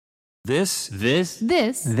This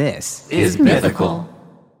is mythical.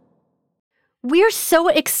 We're so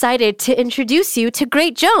excited to introduce you to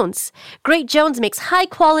Great Jones. Great Jones makes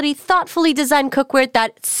high-quality, thoughtfully designed cookware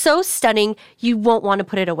that's so stunning you won't want to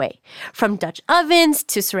put it away. From Dutch ovens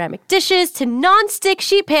to ceramic dishes to non-stick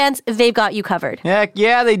sheet pans, they've got you covered. Heck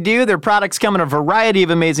yeah, they do. Their products come in a variety of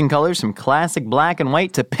amazing colors, from classic black and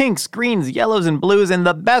white to pinks, greens, yellows, and blues. And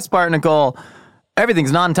the best part, Nicole,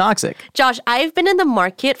 everything's non-toxic. Josh, I've been in the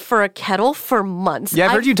market for a kettle for months. Yeah,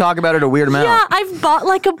 I've heard you talk about it a weird amount. Yeah, I've bought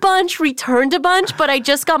like a bunch, returned a bunch, but I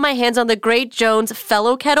just got my hands on the Great Jones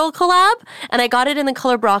Fellow Kettle collab, and I got it in the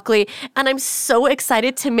color broccoli, and I'm so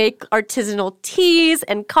excited to make artisanal teas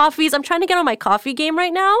and coffees. I'm trying to get on my coffee game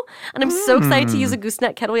right now, and I'm so excited to use a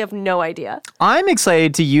gooseneck kettle. You have no idea. I'm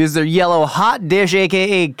excited to use their yellow hot dish,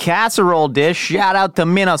 a.k.a. casserole dish. Shout out to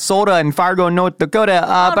Minnesota and Fargo, North Dakota.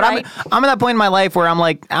 But right. I'm at that point in my life where I'm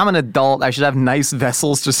like, I'm an adult. I should have nice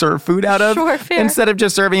vessels to serve food out of. Sure, fair. Instead of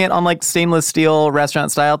just serving it on like stainless steel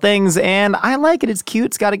restaurant style things. And I like it. It's cute.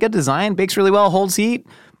 It's got a good design. Bakes really well. Holds heat.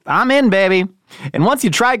 I'm in, baby. And once you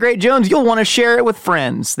try Great Jones, you'll want to share it with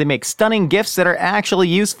friends. They make stunning gifts that are actually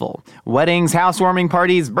useful. Weddings, housewarming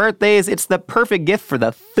parties, birthdays. It's the perfect gift for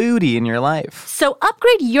the foodie in your life. So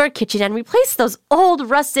upgrade your kitchen and replace those old,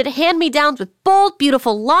 rusted hand-me-downs with bold,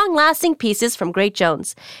 beautiful, long-lasting pieces from Great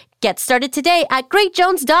Jones. Get started today at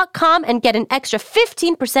greatjones.com and get an extra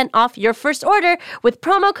 15% off your first order with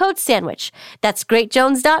promo code SANDWICH. That's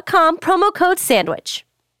greatjones.com, promo code SANDWICH.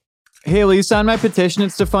 Hey, will you sign my petition?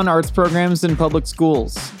 It's to fund arts programs in public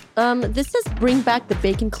schools. This says bring back the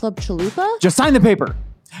Bacon Club Chalupa? Just sign the paper.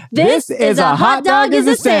 This is a hot dog is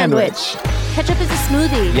a sandwich. Ketchup is a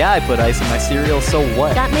smoothie. Yeah, I put ice in my cereal, so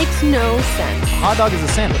what? That makes no sense. A hot dog is a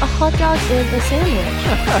sandwich. A hot dog is a sandwich.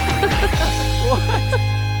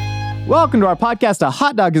 Welcome to our podcast, A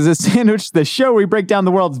Hot Dog is a Sandwich, the show where we break down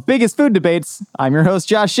the world's biggest food debates. I'm your host,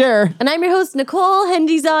 Josh Scher. And I'm your host, Nicole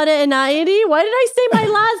Hendizada Inayati. Why did I say my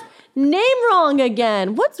last name wrong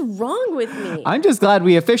again? What's wrong with me? I'm just glad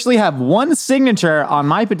we officially have one signature on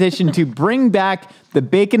my petition to bring back the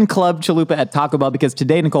Bacon Club Chalupa at Taco Bell, because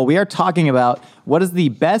today, Nicole, we are talking about what is the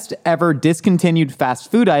best ever discontinued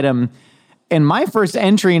fast food item. And my first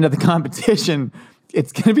entry into the competition,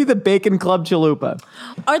 it's going to be the Bacon Club Chalupa.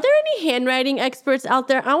 Are there any handwriting experts out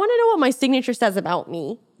there? I want to know what my signature says about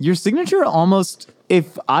me. Your signature almost,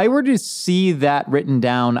 if I were to see that written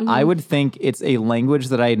down, I would think it's a language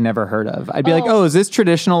that I had never heard of. I'd be like, oh, is this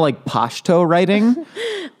traditional like Pashto writing?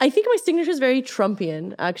 I think my signature is very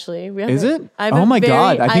Trumpian, actually. Is it? Oh my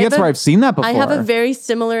God. I think that's where I've seen that before. I have a very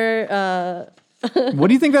similar... What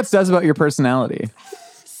do you think that says about your personality?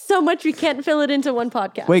 So much we can't fill it into one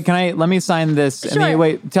podcast. Wait, let me sign this.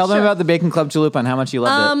 Sure. Tell them about the Bacon Club Chalupa and how much you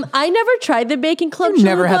loved it. I never tried the Bacon Club Chalupa. You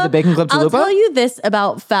never had the Bacon Club Chalupa? I'll tell you this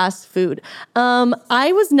about fast food.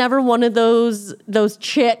 I was never one of those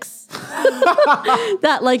chicks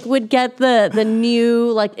that like would get the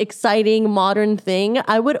new like exciting modern thing.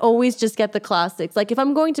 I would always just get the classics. Like if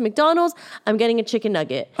I'm going to McDonald's, I'm getting a chicken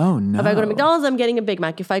nugget. Oh no. If I go to McDonald's, I'm getting a Big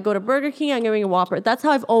Mac. If I go to Burger King, I'm getting a Whopper. That's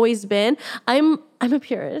how I've always been. I'm a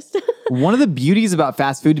purist. One of the beauties about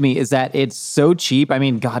fast food to me is that it's so cheap. I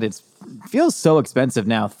mean, God, it feels so expensive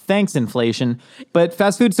now. Thanks, inflation. But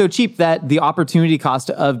fast food's so cheap that the opportunity cost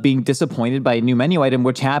of being disappointed by a new menu item,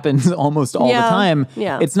 which happens almost all the time,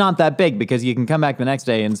 it's not that big because you can come back the next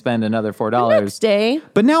day and spend another $4. The next day.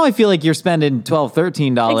 But now I feel like you're spending $12,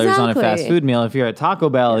 $13 on a fast food meal. If you're at Taco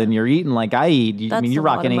Bell and you're eating like I eat, you're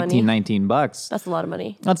rocking $18, $19. That's a lot of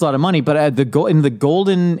money. That's a lot of money. But in the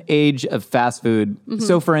golden age of fast food,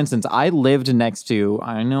 so for instance, I lived next to,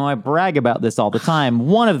 I know I brag about this all the time,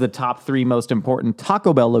 one of the top 3 most important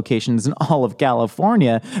Taco Bell locations in all of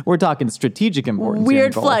California. We're talking strategic importance.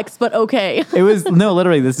 Weird flex, but okay. It was, no,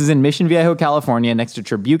 literally, this is in Mission Viejo, California, next to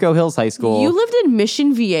Tribuco Hills High School. You lived in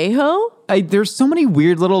Mission Viejo? There's so many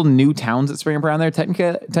weird little new towns that spring up around there.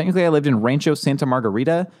 Technically, I lived in Rancho Santa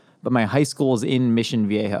Margarita, but my high school is in Mission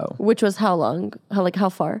Viejo. Which was how long? How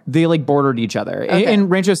far? They bordered each other. Okay. And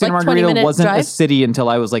Rancho Santa Margarita wasn't drive? a city until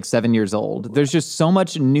I was 7 years old. There's just so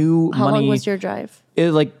much new money. How long was your drive?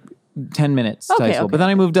 10 minutes to high school. But then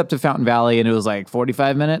I moved up to Fountain Valley and it was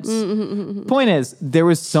 45 minutes. Point is, there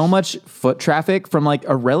was so much foot traffic from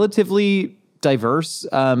a relatively diverse,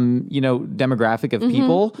 demographic of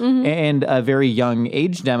people and a very young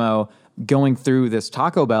age demo going through this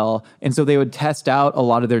Taco Bell. And so they would test out a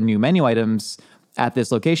lot of their new menu items at this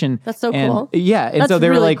location. That's so cool. Yeah. And That's so they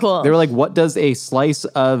really were cool. they were what does a slice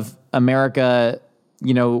of America,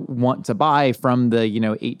 want to buy from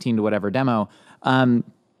the, 18 to whatever demo?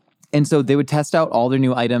 And so they would test out all their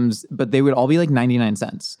new items, but they would all be 99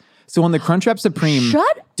 cents. So on the Crunchwrap Supreme,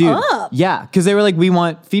 Shut up. Yeah, because they were like, we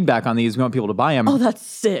want feedback on these. We want people to buy them. Oh, that's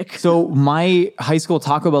sick. So my high school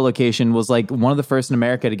Taco Bell location was like one of the first in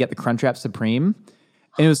America to get the Crunchwrap Supreme.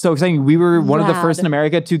 And it was so exciting. We were one of the first in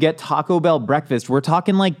America to get Taco Bell breakfast. We're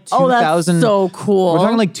talking like 2000. Oh, that's so cool. We're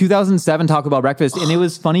talking like 2007 Taco Bell breakfast. And it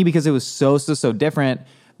was funny because it was so different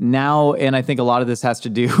now. And I think a lot of this has to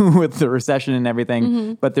do with the recession and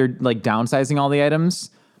everything. But they're like downsizing all the items.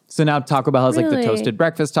 So now Taco Bell has like the toasted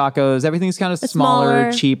breakfast tacos. Everything's kind of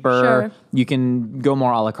smaller, cheaper. Sure. You can go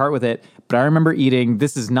more a la carte with it. But I remember eating,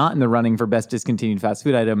 this is not in the running for best discontinued fast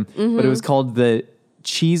food item, but it was called the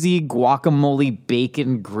cheesy guacamole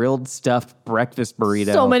bacon grilled stuffed breakfast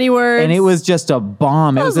burrito. So many words. And it was just a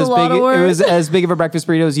bomb. It was a lot of words. It was as big of a breakfast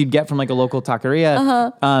burrito as you'd get from like a local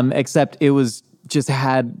taqueria. Except it was just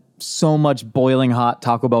had so much boiling hot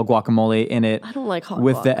Taco Bell guacamole in it. I don't like hot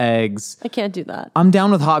with guac. the eggs. I can't do that. I'm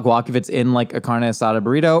down with hot guac if it's in like a carne asada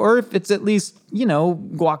burrito, or if it's at least,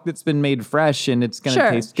 guac that's been made fresh and it's going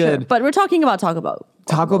to taste good. Sure. But we're talking about Taco Bell.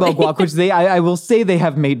 Taco Bell guac, which I will say they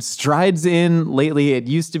have made strides in lately. It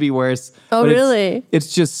used to be worse. Oh, really?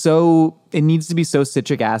 It's just it needs to be so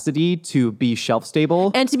citric acidy to be shelf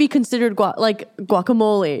stable. And to be considered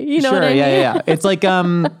guacamole. You know what I mean? Yeah. It's like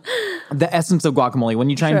the essence of guacamole. When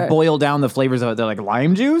you try and boil down the flavors of it, they're like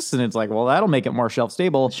lime juice. And it's like, well, that'll make it more shelf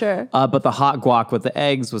stable. Sure. But the hot guac with the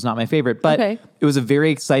eggs was not my favorite. But it was a very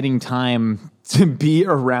exciting time to be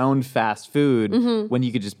around fast food when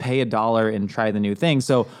you could just pay $1 and try the new thing.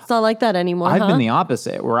 So it's not like that anymore. I've been the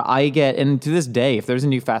opposite, where and to this day, if there's a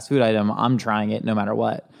new fast food item, I'm trying it no matter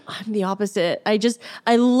what. I'm the opposite.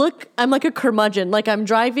 I'm like a curmudgeon. Like I'm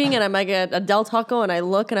driving and I'm like a Del Taco and I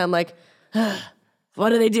look and I'm like,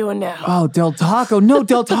 what are they doing now? Oh, Del Taco. No,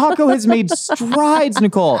 Del Taco has made strides,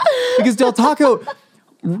 Nicole. Because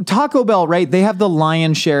Taco Bell, right? They have the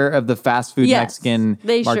lion's share of the fast food Mexican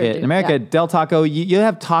market in America. Yeah. Del Taco, you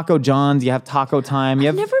have Taco John's, you have Taco Time.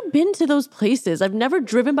 I've never been to those places. I've never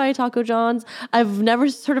driven by a Taco John's. I've never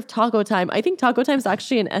heard of Taco Time. I think Taco Time is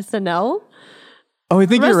actually an SNL. Oh, I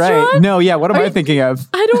think restaurant? You're right. No, yeah. What am I thinking of?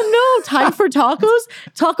 I don't know. Time for Tacos?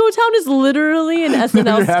 Taco Town is literally an SNL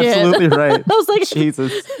You're skit. absolutely right. I was like,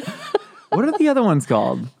 Jesus. What are the other ones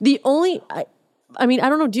called? I mean, I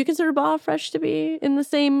don't know. Do you consider Baja Fresh to be in the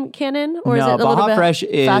same canon? Or is it a Baja little bit Fresh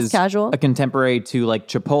is fast casual? A contemporary to like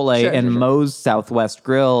Chipotle, and Moe's Southwest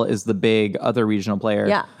Grill is the big other regional player.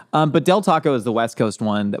 Yeah. But Del Taco is the West Coast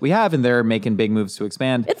one that we have, and they're making big moves to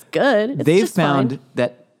expand. It's good. They've found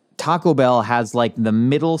that Taco Bell has like the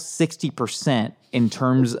middle 60% in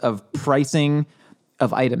terms of pricing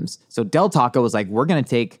of items. So Del Taco is like, we're going to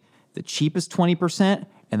take the cheapest 20%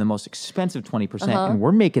 and the most expensive 20%, and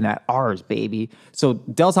we're making that ours, baby. So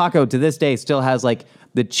Del Taco to this day still has like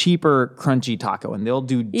the cheaper crunchy taco, and they'll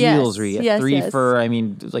do deals where you get three for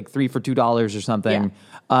 $2 or something.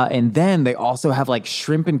 Yeah. And then they also have like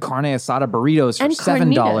shrimp and carne asada burritos for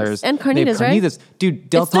 $7. And carnitas, right? Dude,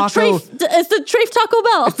 Del Taco. It's the Trafe Taco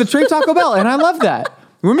Bell. It's the Trafe Taco Bell, and I love that.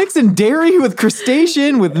 We're mixing dairy with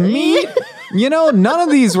crustacean with meat. None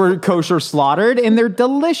of these were kosher slaughtered, and they're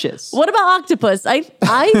delicious. What about octopus? I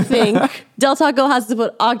think Del Taco has to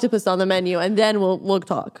put octopus on the menu, and then we'll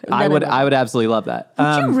talk. I would absolutely love that.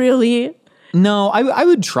 Would you really? No, I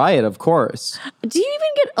would try it, of course. Do you even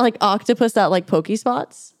get like octopus at like Poke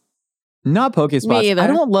Spots? Not Poke Spots. Me either. I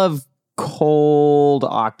don't love cold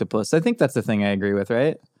octopus. I think that's the thing I agree with,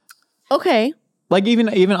 right? Okay. Like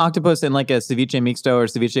even octopus in like a ceviche mixto or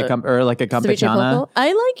ceviche or like a campechana.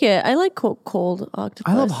 I like it. I like cold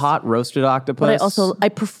octopus. I love hot roasted octopus. But I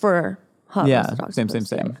prefer hot roasted octopus.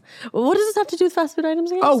 Same. What does this have to do with fast food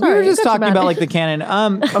items again? Oh, we were just talking about like the canon.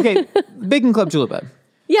 Okay, Bacon Club Chalupa.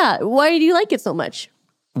 Yeah, why do you like it so much?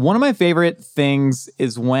 One of my favorite things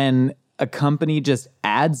is when a company just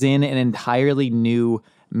adds in an entirely new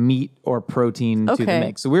meat or protein to the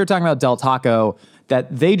mix. So we were talking about Del Taco,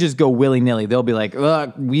 that they just go willy-nilly. They'll be like,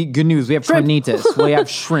 good news, we have carnitas, we have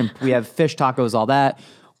shrimp, we have fish tacos, all that.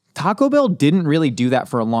 Taco Bell didn't really do that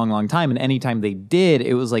for a long, long time. And anytime they did,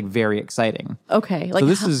 it was like very exciting. Okay. Like, so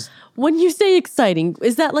this is... When you say exciting,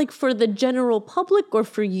 is that like for the general public or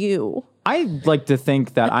for you? I like to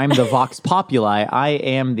think that I'm the Vox Populi. I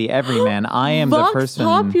am the everyman. I am the person,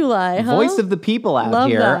 Populi, voice of the people out Love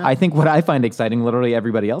here. that. I think what I find exciting, literally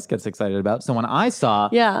everybody else gets excited about. So when I saw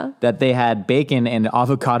that they had bacon and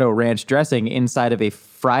avocado ranch dressing inside of a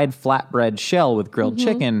fried flatbread shell with grilled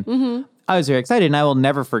chicken, I was very excited. And I will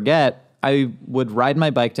never forget, I would ride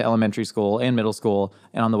my bike to elementary school and middle school,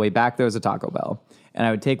 and on the way back, there was a Taco Bell. and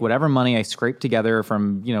I would take whatever money I scraped together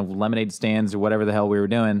from, lemonade stands or whatever the hell we were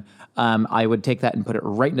doing. I would take that and put it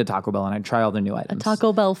right into Taco Bell, and I'd try all their new items. A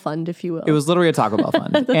Taco Bell fund, if you will. It was literally a Taco Bell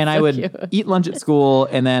fund. And I would eat lunch at school,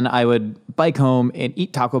 and then I would bike home and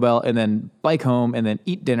eat Taco Bell, and then bike home and then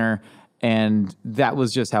eat dinner. And that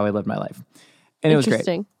was just how I lived my life. And it was great.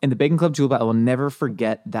 And the Bacon Club Julep, I will never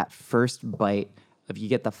forget that first bite. If you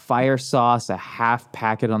get the fire sauce, a half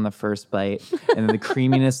packet on the first bite, and then the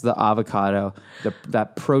creaminess of the avocado,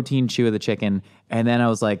 that protein chew of the chicken. And then I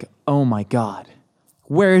was like, oh my God,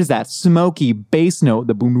 where is that smoky bass note,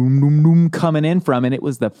 the boom, boom, boom, boom coming in from? And it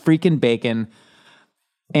was the freaking bacon.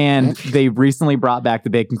 And they recently brought back the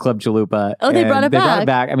Bacon Club Chalupa. Oh, they brought it back? They brought it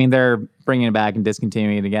back. I mean, they're bringing it back and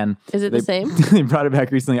discontinuing it again. Is it the same? They brought it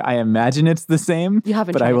back recently. I imagine it's the same. You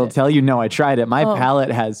haven't but tried I will it. tell you, no, I tried it. My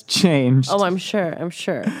palate has changed. Oh, I'm sure.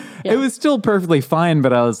 Yeah. It was still perfectly fine,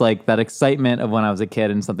 but I was like, that excitement of when I was a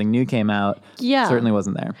kid and something new came out certainly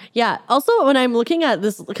wasn't there. Yeah. Also, when I'm looking at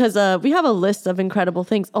this, because we have a list of incredible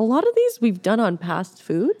things, a lot of these we've done on past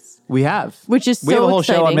foods. We have. Which is We have a whole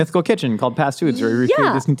exciting. show on Mythical Kitchen called Past Foods, where we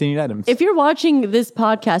recreate discontinued items. If you're watching this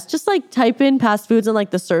podcast, just like type in past foods in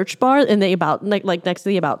like the search bar in the about, like next to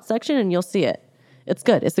the about section, and you'll see it. It's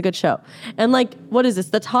good. It's a good show. And like, what is this?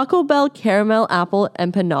 The Taco Bell caramel apple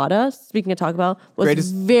empanada, speaking of Taco Bell,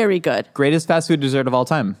 was very good. Greatest fast food dessert of all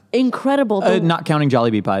time. Incredible. Not counting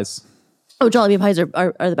Jollibee pies. Oh, Jollibee pies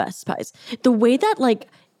are the best pies. The way that like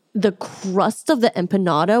the crust of the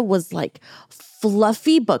empanada was like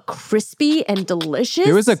fluffy but crispy and delicious.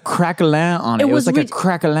 There was a craquelin on it. It was like a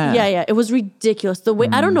craquelin. Yeah. It was ridiculous. The way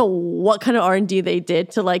I don't know what kind of R&D they did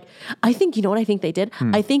to like. I think you know what I think they did.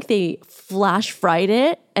 I think they flash fried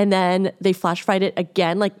it and then they flash fried it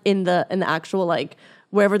again, like in the actual like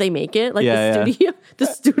wherever they make it, like studio. The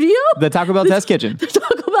studio. The Taco Bell test kitchen. The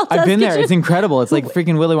Taco Bell test I've been there. kitchen. It's incredible. It's like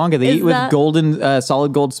freaking Willy Wonka. They eat with golden,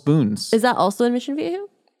 solid gold spoons. Is that also in Mission Viejo?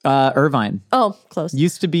 Irvine. Oh, close.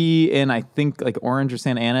 Used to be in, I think, like Orange or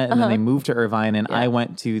Santa Ana, and then they moved to Irvine, and I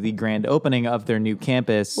went to the grand opening of their new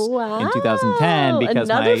campus in 2010 because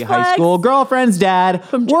my high school girlfriend's dad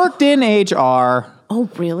worked in HR. Oh,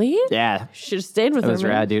 really? Yeah. Should have stayed with her. That was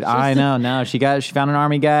rad, dude. I know. No, she found an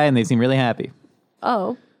army guy, and they seem really happy.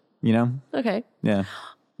 Oh. You know? Okay. Yeah.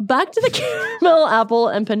 Back to the caramel apple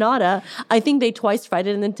empanada. I think they twice fried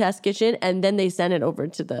it in the test kitchen, and then they sent it over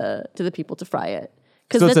to the people to fry it.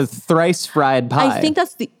 So it's a thrice fried pie. I think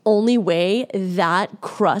that's the only way that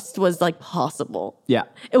crust was like possible. Yeah.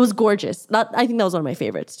 It was gorgeous. I think that was one of my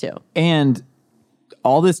favorites too. And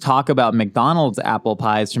all this talk about McDonald's apple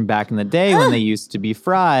pies from back in the day when they used to be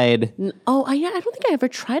fried. Oh, I don't think I ever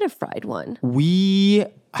tried a fried one. We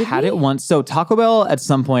had it once. So Taco Bell at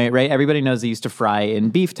some point, right? Everybody knows they used to fry in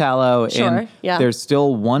beef tallow. Sure, and there's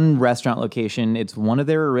still one restaurant location. It's one of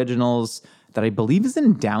their originals that I believe is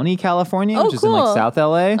in Downey, California, which is in like South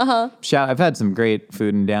LA. I've had some great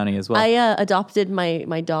food in Downey as well. I adopted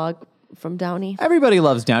my dog from Downey. Everybody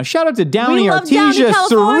loves Downey. Shout out to Downey, love Downey, Artesia,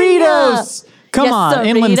 California. Cerritos. Come on,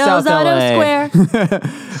 Inland South LA.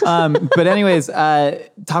 Square. But anyways,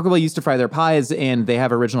 Taco Bell used to fry their pies, and they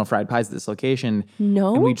have original fried pies at this location.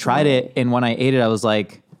 No. And we tried it, and when I ate it, I was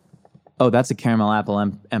like, oh, that's a caramel apple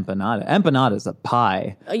empanada. Empanada is a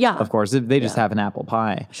pie. Yeah. Of course. They just have an apple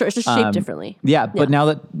pie. Sure, it's just shaped differently. Yeah, but now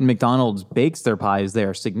that McDonald's bakes their pies, they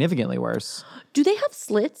are significantly worse. Do they have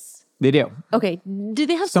slits? They do. Okay. Do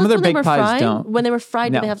they have Some of their slits when they baked were pies fried? don't. When they were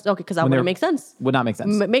fried, No. do they have... Okay, because that When wouldn't make sense. Would not make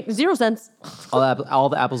sense. Make zero sense. All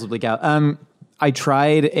the apples would leak out. I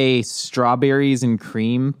tried a strawberries and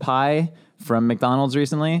cream pie from McDonald's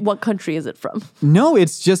recently. What country is it from? No,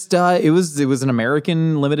 it's just it was an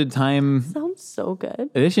American limited time Sounds so good.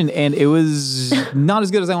 edition, and it was not as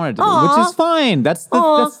good as I wanted it to be, which is fine. That's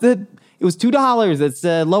the it was $2. That's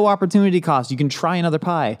a low opportunity cost. You can try another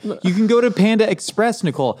pie. You can go to Panda Express,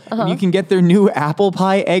 Nicole, and you can get their new apple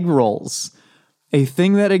pie egg rolls, a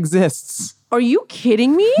thing that exists. Are you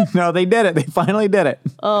kidding me? No, they did it. They finally did it.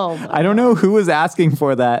 Oh, my I don't know who was asking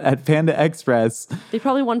for that at Panda Express. They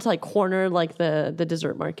probably wanted to like corner like the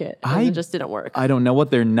dessert market. And it just didn't work. I don't know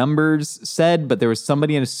what their numbers said, but there was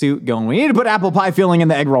somebody in a suit going, we need to put apple pie filling in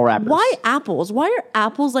the egg roll wrappers. Why apples? Why are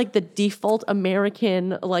apples like the default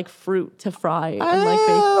American like fruit to fry and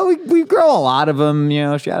like bake? We grow a lot of them, you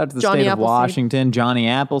know. Shout out to the Johnny state of Appleseed. Washington. Johnny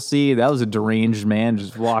Appleseed. That was a deranged man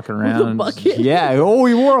just walking around. bucket. Yeah. Oh,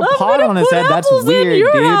 he wore a pot on his head. That's weird, in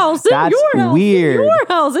your dude. House, That's weird. In your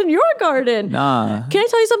house, in your garden. Nah. Can I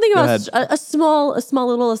tell you something about ahead. a small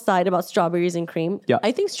little aside about strawberries and cream? Yeah.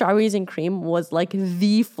 I think strawberries and cream was like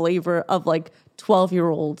the flavor of like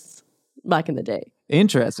 12-year-olds back in the day.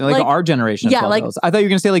 Interesting. Like our generation of yeah, 12 like- I thought you were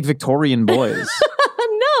going to say like Victorian boys.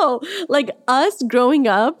 No, like us growing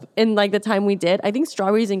up in like the time we did, I think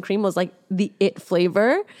strawberries and cream was like the it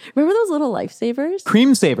flavor. Remember those little lifesavers?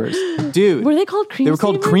 Cream savers, dude. Were they called cream? They were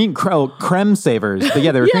called creme savers. But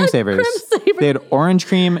yeah, they were cream savers. Creme savers. They had orange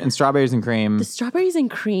cream and strawberries and cream. The strawberries and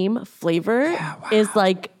cream flavor is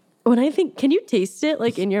like, when I think, can you taste it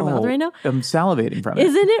like in your mouth right now? I'm salivating from it.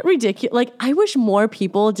 Isn't it ridiculous? Like, I wish more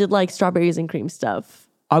people did like strawberries and cream stuff.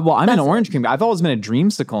 Well, I'm an orange cream guy. I've always been a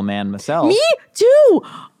dreamsicle man myself. Me too.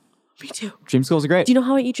 Me too. Dreamsicles are great. Do you know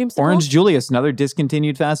how I eat dreamsicles? Orange Julius, another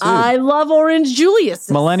discontinued fast food. I love Orange Julius.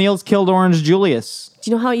 Millennials killed Orange Julius. Do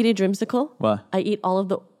you know how I eat a dreamsicle? What? I eat all of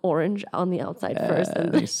the orange on the outside first.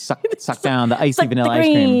 And you suck down the icy vanilla ice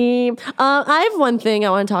cream. I have one thing I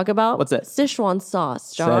want to talk about. What's it? Szechuan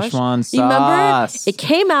sauce, Josh. Szechuan sauce. You remember? It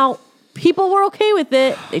came out. People were okay with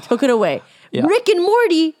it. They took it away. Yeah. Rick and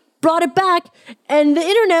Morty brought it back, and the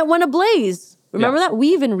internet went ablaze. Remember that? We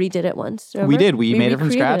even redid it once. Remember? We did. We made it from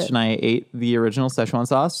recreated scratch, and I ate the original Szechuan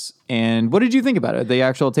sauce. And what did you think about it? The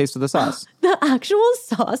actual taste of the sauce? The actual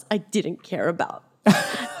sauce, I didn't care about.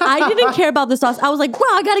 I didn't care about the sauce. I was like, wow,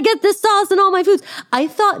 I gotta get this sauce in all my foods. I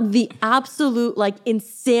thought the absolute like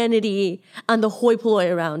insanity and the hoi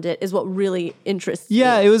polloi around it is what really interests me.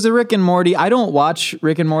 Yeah, it was a Rick and Morty. I don't watch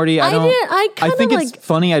Rick and Morty. I think it's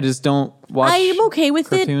funny. I just don't watch. I'm okay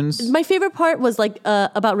with cartoons. it. My favorite part was like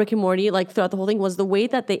about Rick and Morty, like throughout the whole thing, was the way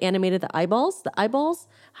that they animated the eyeballs. The eyeballs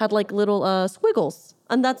had like little squiggles.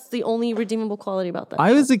 And that's the only redeemable quality about that.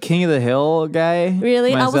 I was a King of the Hill guy.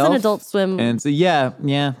 Really? Myself. I was an Adult Swim. And so, yeah,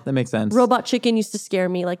 that makes sense. Robot Chicken used to scare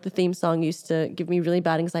me. Like the theme song used to give me really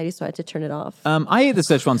bad anxiety, so I had to turn it off. I ate the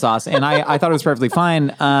Szechuan sauce, and I thought it was perfectly fine.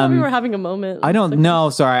 We were having a moment. I don't know.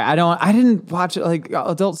 Sorry, I didn't watch like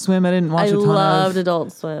Adult Swim. I didn't watch a ton loved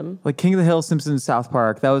Adult Swim. Like King of the Hill, Simpsons, South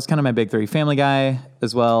Park. That was kind of my big three. Family Guy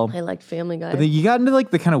as well. I liked Family Guy. But then you got into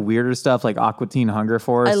like the kind of weirder stuff, like Aqua Teen Hunger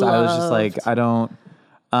Force. I was just like, I don't.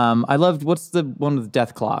 I loved, what's the one with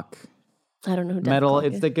Death Clock? I don't know who Death Metal. Clock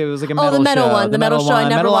It's is. like it was like a metal show. Oh, the metal one. The metal show. I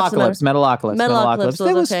never watched Metalocalypse.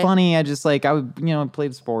 That was okay. funny. I just like, I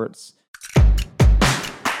played sports.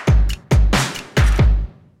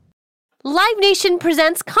 Live Nation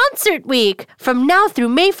presents Concert Week. From now through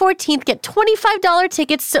May 14th, get $25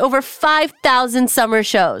 tickets to over 5,000 summer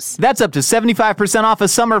shows. That's up to 75% off a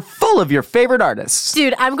summer full of your favorite artists.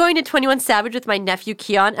 Dude, I'm going to 21 Savage with my nephew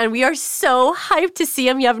Keon, and we are so hyped to see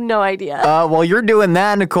him. You have no idea. While you're doing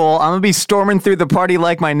that, Nicole, I'm going to be storming through the party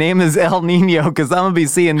like my name is El Nino, because I'm going to be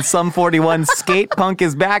seeing Sum 41. Skate Punk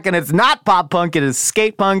is back, and it's not pop punk, it is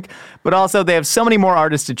skate punk. But also, they have so many more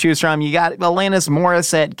artists to choose from. You got Alanis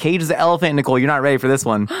Morissette, Cage the Elephant. Nicole, you're not ready for this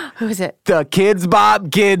one. Who is it? The Kids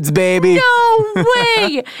Bob Kids, baby. No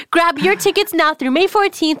way! Grab your tickets now through May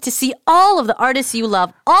 14th to see all of the artists you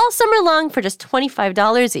love all summer long for just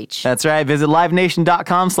 $25 each. That's right. Visit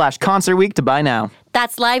livenation.com/concert week to buy now.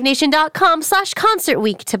 That's livenation.com/concert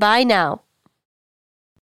week to buy now.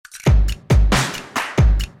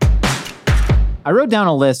 I wrote down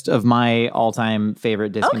a list of my all-time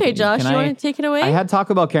favorite discontinued. Okay, Josh, you want to take it away? I had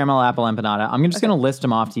Taco Bell Caramel Apple Empanada. I'm just going to list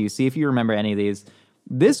them off to you, see if you remember any of these.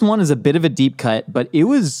 This one is a bit of a deep cut, but it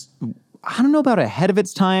was, I don't know about ahead of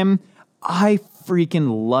its time. I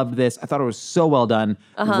freaking loved this. I thought it was so well done.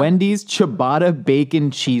 Wendy's Ciabatta Bacon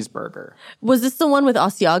Cheeseburger. Was this the one with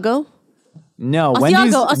Asiago? No,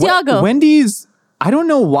 Asiago. Wendy's... I don't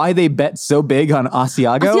know why they bet so big on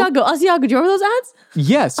Asiago. Asiago. Do you remember those ads?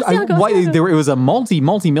 Yes. Asiago. It was a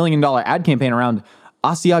multi-million-dollar ad campaign around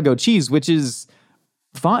Asiago cheese, which is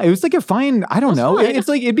fine. It was like a fine, I don't know. Fine. It's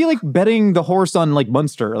like, it'd be like betting the horse on like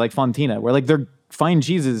Munster or like Fontina, where like they're fine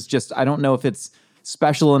cheeses. Just, I don't know if it's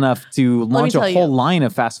special enough to launch a whole line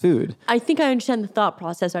of fast food. I think I understand the thought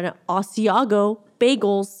process right now. Asiago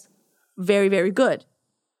bagels, very, very good.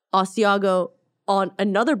 Asiago on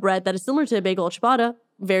another bread that is similar to a bagel or ciabatta,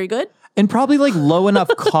 very good. And probably like low enough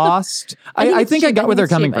cost. I think I got where they're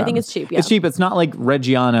coming from. I think it's cheap, yeah. It's cheap. It's not like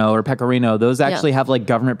Reggiano or Pecorino. Those actually have like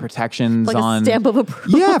government protections like on... a stamp of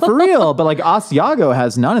approval. Yeah, for real. But like Asiago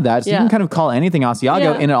has none of that. So you can kind of call anything Asiago.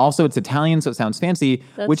 Yeah. And it's Italian, so it sounds fancy,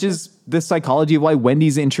 which is the psychology of why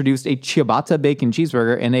Wendy's introduced a ciabatta bacon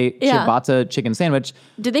cheeseburger and a ciabatta chicken sandwich.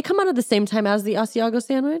 Did they come out at the same time as the Asiago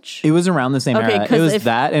sandwich? It was around the same era. It was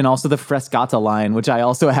that and also the Frescata line, which I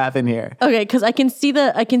also have in here. Okay, because I can see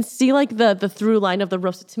like the through line of the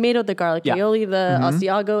roasted tomato, the garlic aioli, the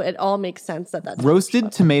Asiago. It all makes sense that's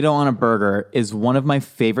roasted tomato on a burger is one of my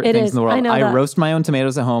favorite things in the world. I know that. Roast my own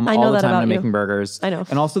tomatoes at home all the time when I'm making burgers. I know.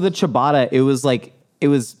 And also the ciabatta, it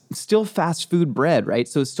was still fast food bread, right?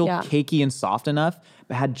 So it's still cakey and soft enough,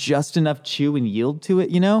 but had just enough chew and yield to it,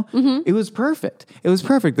 you know? Mm-hmm. It was perfect.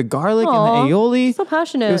 The garlic and the aioli. So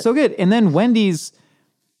passionate. It was so good. And then Wendy's,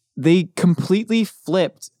 they completely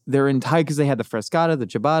flipped their entire, because they had the frescata, the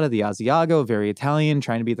ciabatta, the Asiago, very Italian,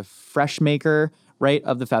 trying to be the fresh maker, right,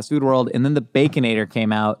 of the fast food world. And then the Baconator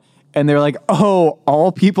came out, and they're like, oh,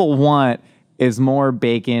 all people want is more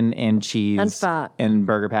bacon and cheese and fat and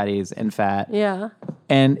burger patties and fat. Yeah.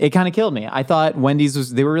 And it kind of killed me. I thought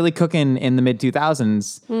Wendy's they were really cooking in the mid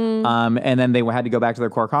 2000s. And then they had to go back to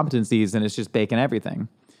their core competencies, and it's just bacon everything.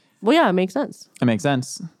 Well, yeah, it makes sense. It makes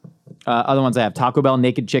sense. Other ones I have: Taco Bell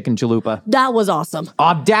Naked Chicken Chalupa. That was awesome.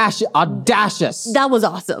 Audacious. That was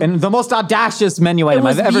awesome. And the most audacious menu item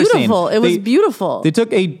I've ever seen. It was beautiful. They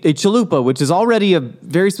took a chalupa, which is already a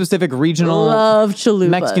very specific regional Love chalupas.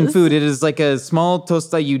 Mexican food. It is like a small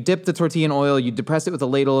tosta. You dip the tortilla in oil, you depress it with a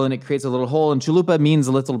ladle, and it creates a little hole. And chalupa means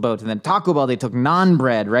a little boat. And then Taco Bell, they took naan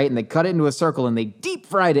bread, right? And they cut it into a circle, and they deep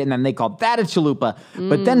fried it, and then they called that a chalupa.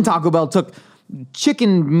 But then Taco Bell took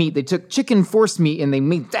chicken meat. They took chicken force meat and they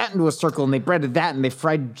made that into a circle, and they breaded that, and they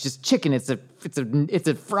fried just chicken. It's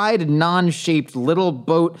a fried non-shaped little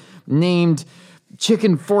boat named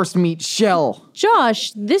chicken force meat shell.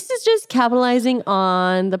 Josh, this is just capitalizing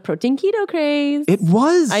on the protein keto craze. It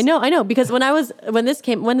was. I know, because when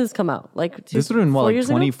did this come out? Like this would have been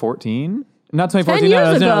 2014? Not 2014. 10 years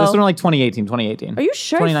no, ago. this would have been like 2018. Are you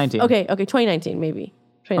sure? 2019. Okay, 2019 maybe.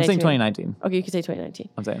 I'm saying 2019. Okay, you can say 2019.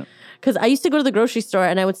 I'm saying it. Because I used to go to the grocery store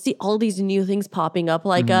and I would see all these new things popping up,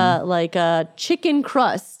 like a chicken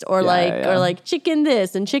crust or like chicken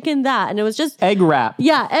this and chicken that, and it was just egg wrap.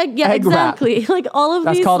 Yeah, egg exactly. Wrap. Like all of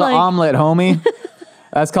that's these. That's called an omelet, homie.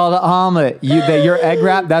 That's called an omelet. Your egg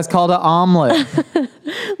wrap. That's called an omelet.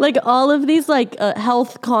 Like all of these like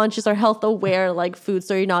health conscious or health aware like foods,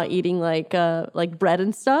 so you're not eating like bread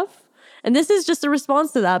and stuff. And this is just a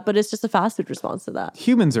response to that, but it's just a fast food response to that.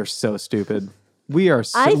 Humans are so stupid. We are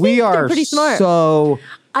they're pretty smart. So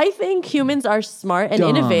I think humans are smart and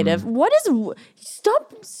innovative.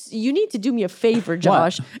 Stop. You need to do me a favor,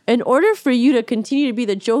 Josh. What? In order for you to continue to be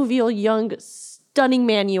the jovial, young, stunning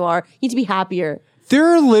man you are, you need to be happier. There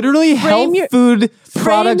are literally food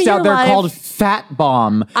products out there called Fat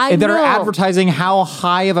Bomb that are advertising how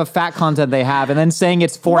high of a fat content they have and then saying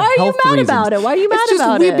it's for health reasons. Why are you mad about it? Why are you mad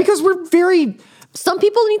about it? Because we're very... Some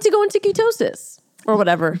people need to go into ketosis or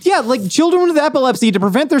whatever. Yeah, like children with epilepsy to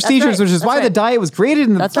prevent their seizures, which is why the diet was created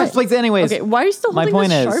in the first place. Anyways, okay, why are you still holding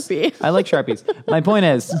this Sharpie? I like Sharpies. My point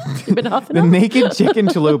is, You've been huffing the Naked Chicken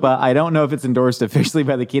Chalupa, I don't know if it's endorsed officially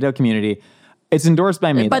by the keto community. It's endorsed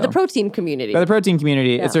by me, by the protein community. By the protein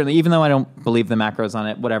community. Yeah. It's certainly, even though I don't believe the macros on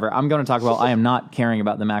it, whatever. I'm going to talk about, I am not caring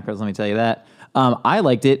about the macros, let me tell you that. I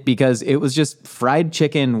liked it because it was just fried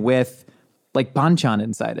chicken with like banchan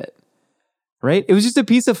inside it, right? It was just a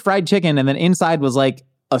piece of fried chicken, and then inside was like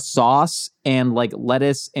a sauce and like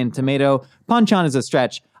lettuce and tomato. Banchan is a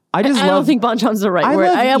stretch. I don't think banchan's the right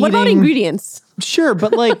word. What about ingredients? Sure,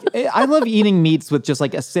 but like, I love eating meats with just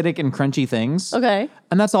like acidic and crunchy things. Okay.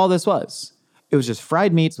 And that's all this was. It was just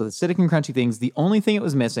fried meats with acidic and crunchy things. The only thing it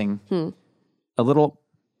was missing, a little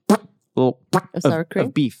sour cream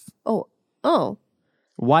of beef. Oh.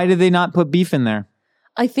 Why did they not put beef in there?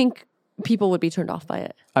 I think people would be turned off by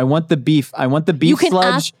it. I want the beef. I want the beef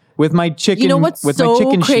sludge with my chicken. You know what's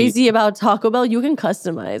so crazy sheet. About Taco Bell? You can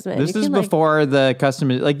customize, man. This is before the custom.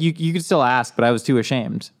 Like you could still ask, but I was too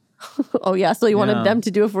ashamed. Oh yeah, so you wanted them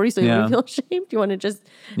to do it for you, so you wouldn't feel ashamed. You want to just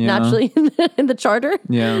naturally in the charter,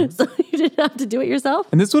 so you didn't have to do it yourself.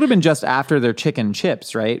 And this would have been just after their chicken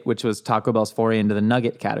chips, right? Which was Taco Bell's foray into the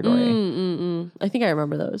nugget category. I think I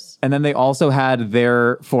remember those. And then they also had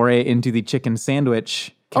their foray into the chicken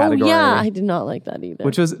sandwich category. Oh yeah, I did not like that either.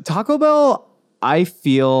 Which was Taco Bell. I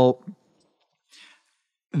feel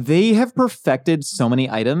they have perfected so many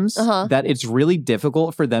items that it's really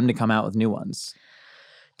difficult for them to come out with new ones.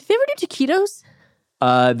 Did they ever do taquitos?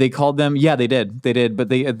 They called them, they did, but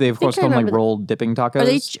they of course called them like rolled dipping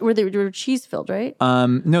tacos. They were cheese filled, right?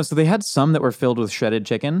 No, so they had some that were filled with shredded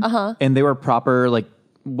chicken, and they were proper like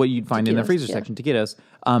what you'd find in the freezer section, taquitos.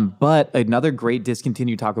 But another great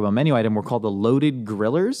discontinued Taco Bell menu item were called the loaded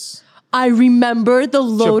grillers. I remember the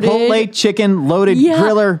loaded Chipotle chicken loaded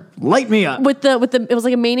griller. Light me up with the it was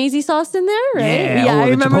like a mayonnaise sauce in there, right? Yeah, I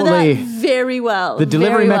remember Chipotle, that very well. The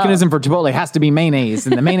delivery mechanism for Chipotle has to be mayonnaise,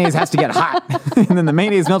 and the mayonnaise has to get hot, and then the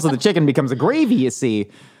mayonnaise melts with the chicken, becomes a gravy. You see.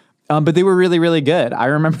 But they were really, really good. I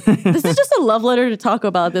remember. This is just a love letter to talk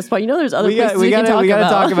about at this point. You know, there's other places we can talk about. We got to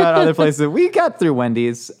talk about other places. We got through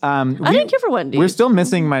Wendy's. I didn't care for Wendy's. We're still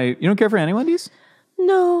missing you don't care for any Wendy's?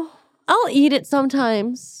 No. I'll eat it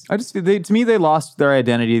sometimes. To me, they lost their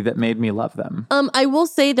identity that made me love them. I will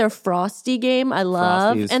say their Frosty game I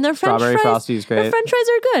love. Frosties. And their French Strawberry fries. Frosty is great. Their French fries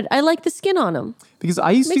are good. I like the skin on them. Because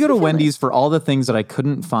I used to Makes go to me feel Wendy's nice. for all the things that I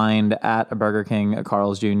couldn't find at a Burger King, a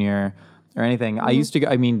Carl's Jr., or anything. I used to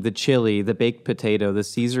go, the chili, the baked potato, the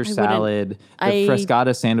Caesar salad, the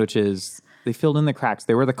frescata sandwiches. They filled in the cracks.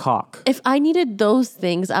 They were the caulk. If I needed those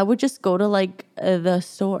things, I would just go to like the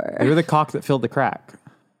store. They were the caulk that filled the crack.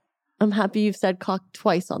 I'm happy you've said cock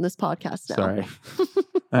twice on this podcast now. Sorry.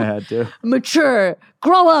 I had to. Mature.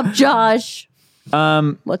 Grow up, Josh.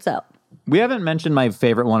 What's up? We haven't mentioned my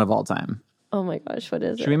favorite one of all time. Oh my gosh, what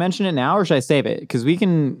is Should it? we mention it now or should I save it? Because we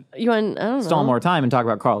can I don't know. stall more time and talk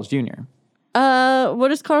about Carl's Jr. What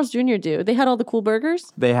does Carl's Jr. do? They had all the cool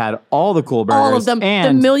burgers? They had all the cool burgers. All of them.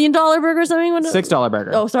 And the $1 million burgers? I mean, $6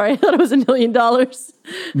 burger. Oh, sorry. I thought it was $1 million.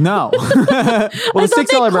 No. Well, I the thought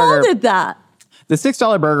they $6 burger. called it that. The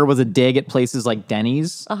 $6 burger was a dig at places like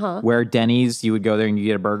Denny's, where Denny's, you would go there and you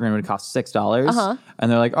get a burger and it would cost $6.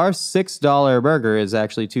 And they're like, our $6 burger is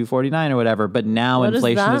actually $2.49 or whatever. But now What is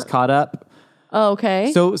inflation has that? caught up. Oh,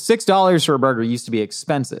 okay. So $6 for a burger used to be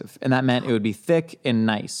expensive. And that meant it would be thick and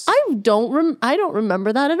nice. I don't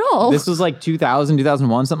remember that at all. This was like 2000,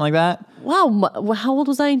 2001, something like that. Wow. How old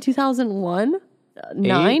was I in 2001?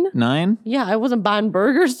 9? 9? Yeah, I wasn't buying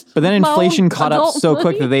burgers. But then with my inflation own caught up adult so quick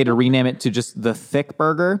money. that they had to rename it to just the thick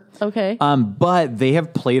burger. Okay. But they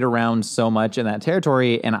have played around so much in that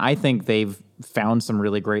territory, and I think they've found some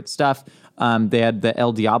really great stuff. They had the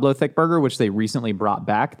El Diablo thick burger, which they recently brought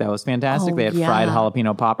back. That was fantastic. Oh, They had yeah. fried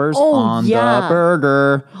jalapeno poppers Oh, on yeah. the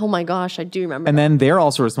burger. Oh my gosh, I do remember. And then they're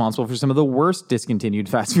also responsible for some of the worst discontinued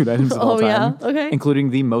fast food items of all time. yeah? Okay. Including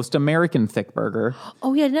the most American thick burger.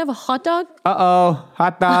 Oh yeah, didn't have a hot dog? Uh-oh,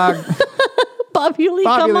 hot dog. Bobby Lee,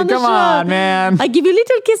 Bobby come Lee, on the come show. on, man. I give you a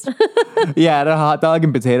little kiss. Yeah, I had a hot dog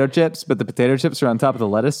and potato chips, but the potato chips are on top of the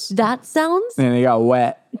lettuce. That sounds, And they got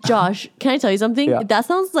wet. Josh, can I tell you something? Yeah. That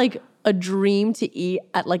sounds like a dream to eat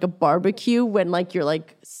at like a barbecue when like you're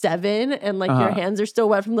like 7 and like your hands are still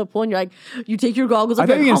wet from the pool and you're like, you take your goggles I off.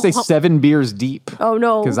 thought you were going to say "Oh, 7 beers deep. oh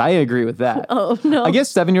no. Because I agree with that. Oh no. I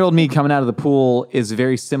guess 7-year-old me coming out of the pool is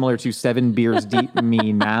very similar to 7 beers deep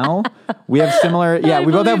me now. We have similar, we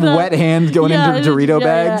both have believe that. wet hands going Yeah, into Dorito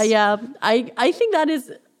bags. Yeah. I think that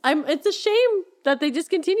is, it's a shame that they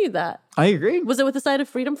discontinued that. I agree. Was it with a side of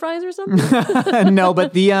freedom fries or something? No,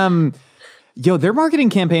 but the, their marketing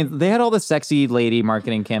campaigns, they had all the sexy lady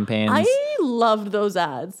marketing campaigns. I loved those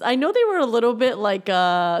ads. I know they were a little bit like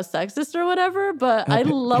sexist or whatever, but I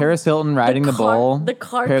love Paris Hilton riding the bull. The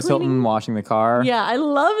car Paris cleaning. Hilton washing the car. Yeah, I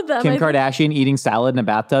love them. Kim Kardashian eating salad in a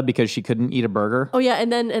bathtub because she couldn't eat a burger. Oh yeah,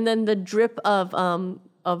 and then the drip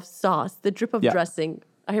of sauce, the drip of dressing.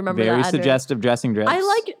 I remember Very that ad. suggestive dressing drips. I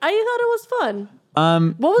thought it was fun.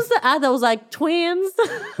 What was the ad that was like twins?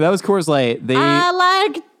 That was Coors Light. I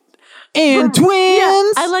like and twins.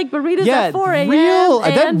 Yeah, I like burritos at 4 a.m.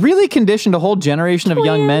 That and really conditioned a whole generation of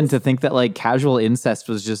young men twins. to think that like casual incest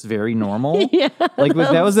was just very normal. Yeah, Like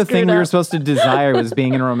that was the thing screwed we were up. supposed to desire, was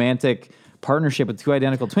being in a romantic partnership with two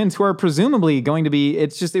identical twins who are presumably going to be.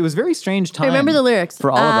 It was very strange time. I remember the lyrics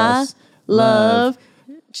for all of us. Love.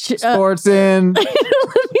 Sports in Let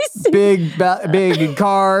me see. big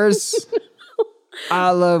cars.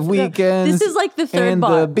 I love weekends. This is like the third and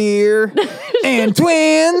bar. the beer and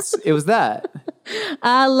twins. It was that.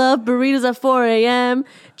 I love burritos at 4 a.m.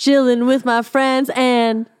 Chilling with my friends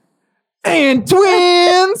and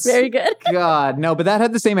twins. very good. God, no, but that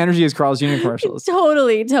had the same energy as Carl's Jr. commercials.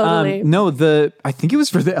 Totally. No, I think it was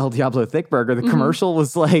for the El Diablo Thick Burger. The commercial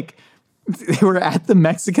was like, they were at the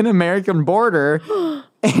Mexican-American border,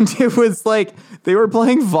 and it was like they were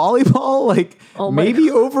playing volleyball, like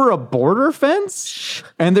maybe over a border fence.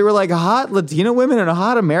 And they were like hot Latino women and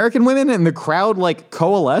hot American women, and the crowd like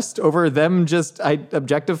coalesced over them just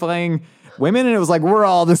objectifying women. And it was like, we're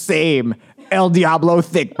all the same. El Diablo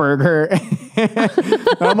Thick Burger.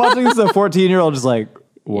 I'm watching this as a 14-year-old just like,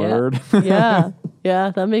 word.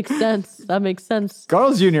 Yeah, that makes sense.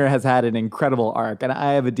 Carl's Jr. has had an incredible arc, and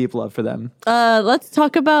I have a deep love for them. Let's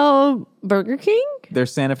talk about Burger King. Their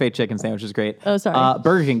Santa Fe chicken sandwich is great. Oh, sorry.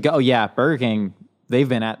 Burger King. Burger King. They've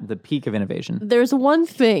been at the peak of innovation. There's one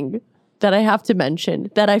thing that I have to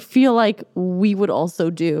mention that I feel like we would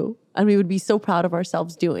also do, and we would be so proud of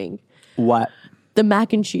ourselves doing. What? The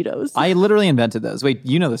mac and Cheetos. I literally invented those. Wait,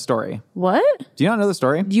 you know the story. What? Do you not know the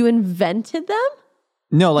story? You invented them?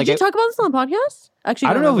 No, like Did you talk about this on the podcast? Actually,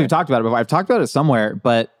 I don't know if we've talked about it before. I've talked about it somewhere,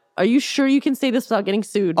 but Are you sure you can say this without getting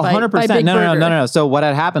sued? 100%. By Big Burger? No. So what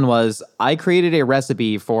had happened was I created a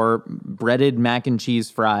recipe for breaded mac and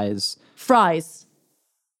cheese fries. Fries.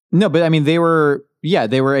 No, but I mean they were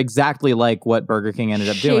exactly like what Burger King ended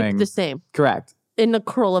up Shaped doing. the same. Correct. in the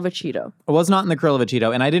curl of a Cheeto? It was not in the curl of a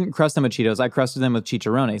Cheeto, and I didn't crust them with Cheetos. I crusted them with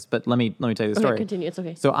chicharrones. But let me tell you the story. Okay, continue. It's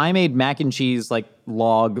okay. So I made mac and cheese like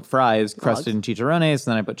log fries crusted in chicharrones,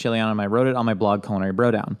 and then I put chili on them. I wrote it on my blog, Culinary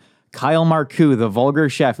Brodown. Kyle Marcoux, the vulgar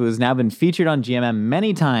chef who has now been featured on GMM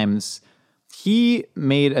many times, he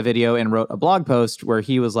made a video and wrote a blog post where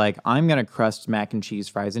he was like, I'm going to crust mac and cheese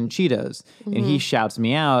fries in Cheetos. And he shouts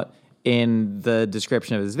me out in the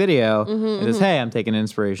description of his video and says, hey, I'm taking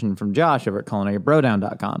inspiration from Josh over at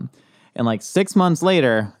culinarybrodown.com. And like 6 months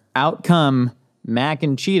later, out come mac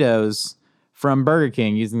and Cheetos from Burger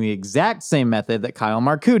King using the exact same method that Kyle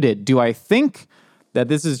Marcoux did. Do I think that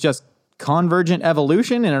this is just convergent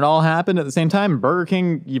evolution and it all happened at the same time? Burger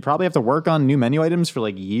King, you probably have to work on new menu items for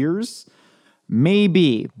like years.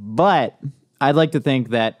 Maybe, but I'd like to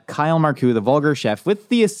think that Kyle Marcoux, the vulgar chef, with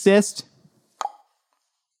the assist,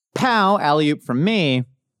 pow, alley-oop from me,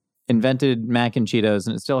 invented mac and Cheetos,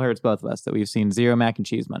 and it still hurts both of us that we've seen zero mac and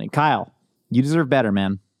cheese money. Kyle, you deserve better,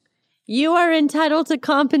 man. You are entitled to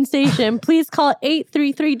compensation. Please call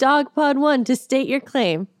 833-DOGPOD1 to state your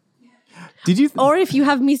claim. Did you? Or if you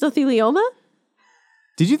have mesothelioma?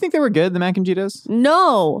 Did you think they were good, the mac and Cheetos?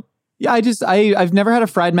 No. Yeah, I've never had a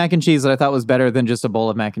fried mac and cheese that I thought was better than just a bowl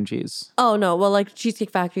of mac and cheese. Oh, no. Well, like Cheesecake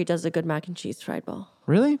Factory does a good mac and cheese fried bowl.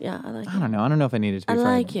 Really? Yeah, I like it. I don't know. I don't know if I need it to be fried. I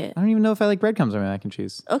like it. I don't even know if I like breadcrumbs on my mac and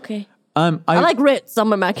cheese. Okay. I like Ritz on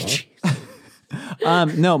my mac and cheese.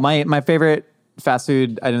 No, my favorite fast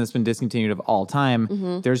food item that's been discontinued of all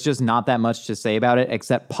time, there's just not that much to say about it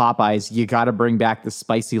except Popeyes. You got to bring back the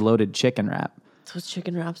spicy loaded chicken wrap. Those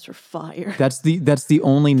chicken wraps are fire. That's the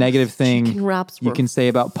only negative thing you can say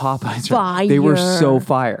about Popeyes. Fire. They were so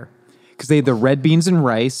fire because they had the red beans and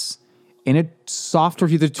rice and a soft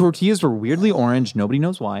tortilla. The tortillas were weirdly orange. Nobody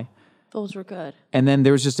knows why. Those were good. And then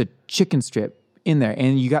there was just a chicken strip in there,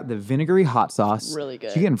 and you got the vinegary hot sauce. Really good.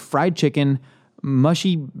 So you're getting fried chicken,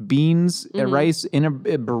 mushy beans, and rice in a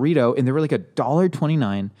burrito, and they were like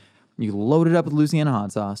 $1.29. You load it up with Louisiana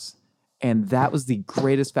hot sauce. And that was the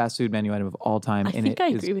greatest fast food menu item of all time. I and think it I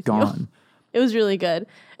is agree with gone. you. It was really good.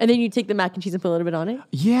 And then you take the mac and cheese and put a little bit on it.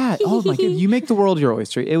 Yeah. Oh my God. You make the world your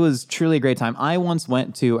oyster. It was truly a great time. I once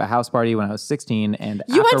went to a house party when I was 16. And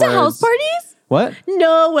you went to house parties? What?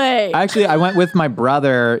 No way. Actually, I went with my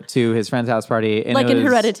brother to his friend's house party. And like in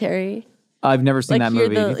Hereditary. I've never seen Like that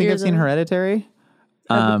movie. Do you think I've seen Hereditary?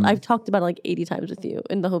 I've talked about it like 80 times with you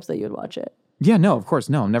in the hopes that you would watch it. Yeah, no, of course.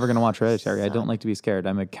 No, I'm never going to watch Hereditary. I don't like to be scared.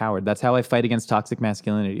 I'm a coward. That's how I fight against toxic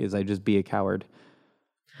masculinity is I just be a coward.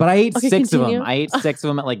 But I ate six of them. I ate 6 of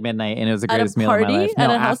them at like midnight, and it was the greatest meal of my life.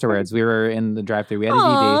 No, afterwards. We were in the drive-thru. We had a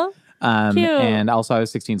DD. Cute. And also I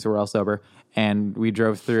was 16, so we're all sober. And we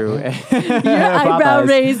drove through. Your eyebrow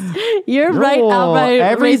raised. Your right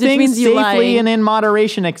eyebrow raised, which means you lie. Safely and in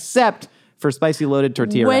moderation, except for spicy loaded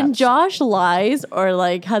tortilla When wraps. Josh lies or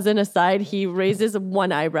like has an aside, he raises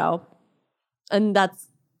one eyebrow. And that's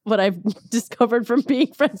what I've discovered from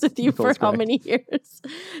being friends with you for how many years.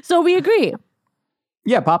 So we agree.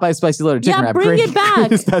 Yeah, Popeye's spicy loaded chicken wrap. Bring it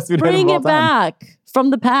back. Bring it time. back from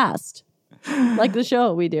the past. Like the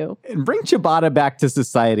show we do. And bring ciabatta back to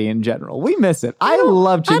society in general. We miss it. I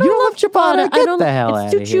love ciabatta. You don't love ciabatta? Get the hell out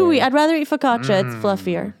of here. It's too chewy. I'd rather eat focaccia. It's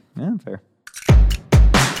fluffier. Yeah, fair.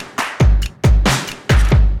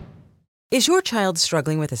 Is your child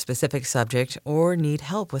struggling with a specific subject or need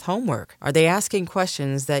help with homework? Are they asking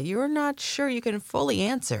questions that you're not sure you can fully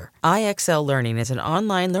answer? IXL Learning is an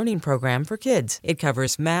online learning program for kids. It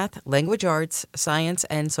covers math, language arts, science,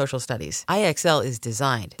 and social studies. IXL is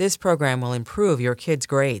designed. This program will improve your kids'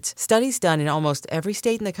 grades. Studies done in almost every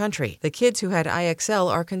state in the country. The kids who had IXL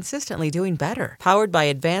are consistently doing better. Powered by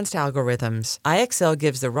advanced algorithms, IXL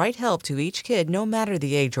gives the right help to each kid no matter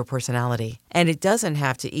the age or personality. And it doesn't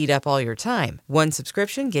have to eat up all your time. One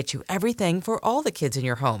subscription gets you everything for all the kids in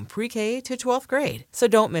your home, pre-K to 12th grade. So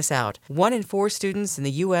don't miss out. 1 in 4 students in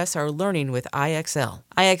the U.S. are learning with IXL.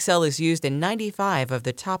 IXL is used in 95 of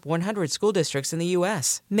the top 100 school districts in the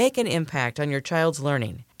U.S. Make an impact on your child's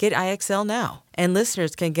learning. Get IXL now. And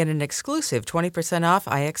listeners can get an exclusive 20% off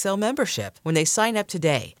IXL membership when they sign up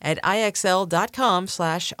today at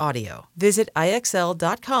IXL.com/audio. Visit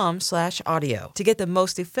IXL.com/audio to get the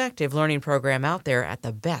most effective learning program out there at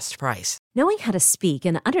the best price. Knowing how to speak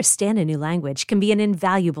and understand a new language can be an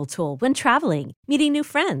invaluable tool when traveling, meeting new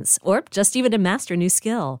friends, or just even to master a new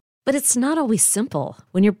skill. But it's not always simple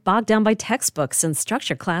when you're bogged down by textbooks and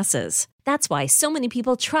structure classes. That's why so many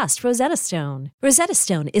people trust Rosetta Stone. Rosetta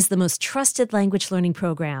Stone is the most trusted language learning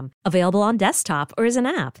program, available on desktop or as an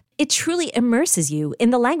app. It truly immerses you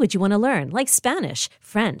in the language you want to learn, like Spanish,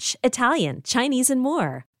 French, Italian, Chinese, and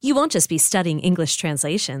more. You won't just be studying English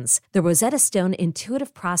translations. The Rosetta Stone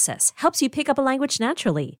intuitive process helps you pick up a language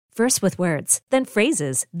naturally, first with words, then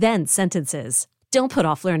phrases, then sentences. Don't put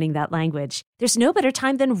off learning that language. There's no better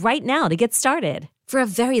time than right now to get started. For a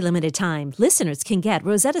very limited time, listeners can get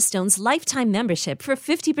Rosetta Stone's lifetime membership for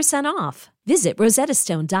 50% off. Visit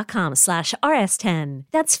rosettastone.com/rs10.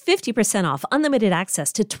 That's 50% off unlimited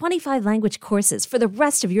access to 25 language courses for the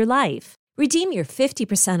rest of your life. Redeem your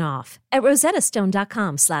 50% off at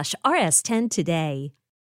rosettastone.com/rs10 today.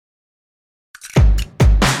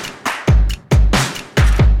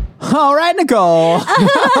 All right, Nicole.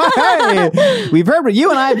 Hey, we've heard what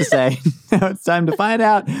you and I have to say. Now it's time to find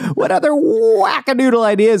out what other wackadoodle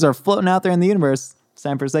ideas are floating out there in the universe. It's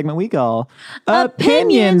time for a segment we call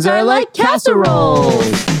Opinions Are Like Casseroles.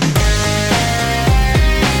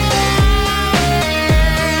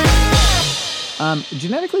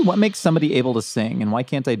 Genetically, what makes somebody able to sing, and why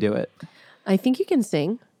can't I do it? I think you can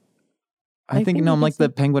sing. I think I'm like the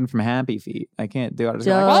penguin from Happy Feet. I can't do it. I just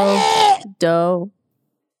go like, Doe.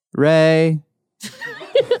 Ray.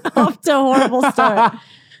 Off to a horrible start.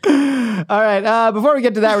 All right. Before we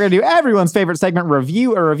get to that, we're going to do everyone's favorite segment,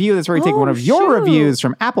 Review a Review. That's where we take one of your reviews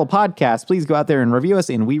from Apple Podcasts. Please go out there and review us,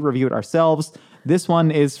 and we review it ourselves. This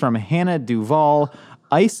one is from Hannah Duval.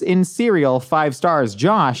 Ice in cereal, 5 stars.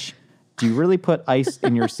 Josh, do you really put ice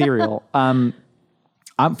in your cereal?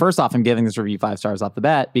 First off, I'm giving this review 5 stars off the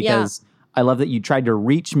bat because I love that you tried to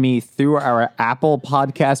reach me through our Apple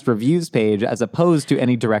Podcast reviews page as opposed to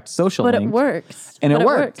any direct social link. But it works. And it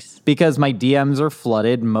works because my DMs are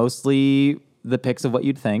flooded, mostly the pics of what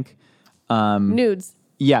you'd think. Nudes.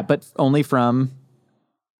 Yeah, but only from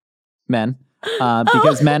men.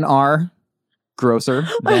 Because men are grosser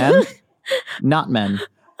than not men.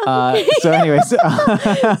 So anyways.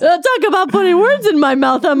 Talk about putting words in my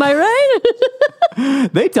mouth, am I right?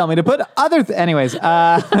 They tell me to put other anyways. So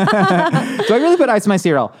I really put ice in my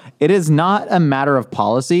cereal. It is not a matter of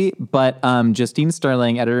policy, but Justine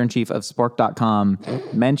Sterling, editor-in-chief of Spork.com,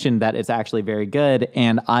 mentioned that it's actually very good.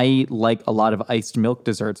 And I like a lot of iced milk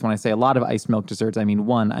desserts. When I say a lot of iced milk desserts, I mean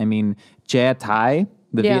one. I mean Jia Thai,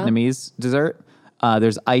 the Vietnamese dessert.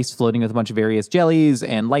 There's ice floating with a bunch of various jellies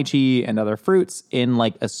and lychee and other fruits in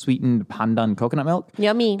like a sweetened pandan coconut milk.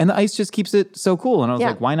 Yummy. And the ice just keeps it so cool. And I was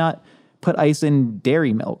like, why not put ice in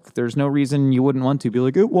dairy milk? There's no reason you wouldn't want to. Be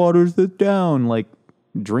like, it waters it down. Like,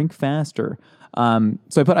 drink faster. So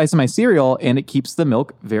I put ice in my cereal, and it keeps the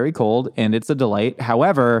milk very cold, and it's a delight.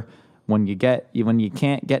 However, when you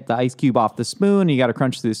can't get the ice cube off the spoon, you got to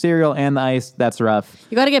crunch through the cereal and the ice. That's rough.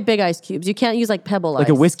 You got to get big ice cubes. You can't use like pebble ice. Like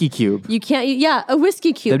a whiskey cube. You can't. A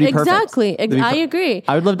whiskey cube. That'd be perfect. Exactly. I agree.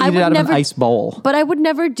 I would love to eat it out of an ice bowl. But I would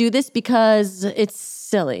never do this because it's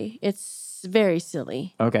silly. It's very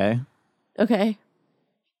silly. Okay.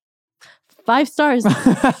 5 stars.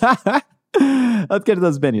 Let's get to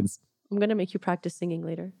those opinions. I'm going to make you practice singing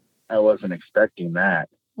later. I wasn't expecting that.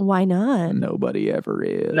 Why not? Nobody ever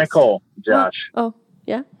is. Nicole, Josh. Oh,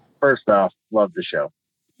 yeah? First off, love the show.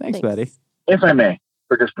 Thanks, buddy. If I may,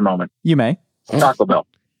 for just a moment. You may. Taco Bell.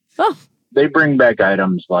 Oh. They bring back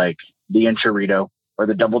items like the Enchilada or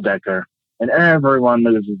the Double Decker, and everyone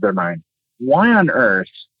loses their mind. Why on earth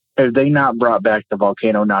have they not brought back the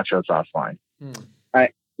volcano nacho sauce line?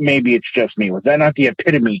 Maybe it's just me. Was that not the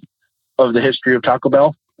epitome of the history of Taco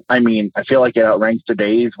Bell? I mean, I feel like it outranks the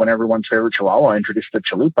days when everyone's favorite chihuahua introduced the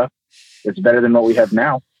chalupa. It's better than what we have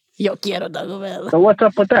now. Yo quiero Taco Bell. So what's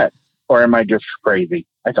up with that? Or am I just crazy?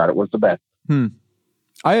 I thought it was the best.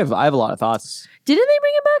 I have a lot of thoughts. Didn't they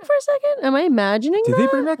bring it back for a second? Am I imagining Did they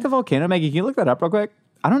bring back the volcano? Maggie, can you look that up real quick?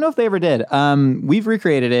 I don't know if they ever did. We've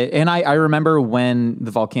recreated it. And I remember when the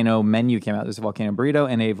volcano menu came out, there's a volcano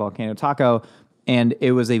burrito and a volcano taco. And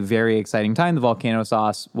it was a very exciting time. The volcano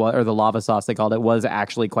sauce, or the lava sauce, they called it, was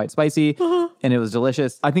actually quite spicy. And it was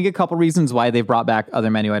delicious. I think a couple reasons why they've brought back other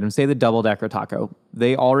menu items. Say the double decker taco.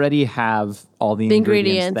 They already have all the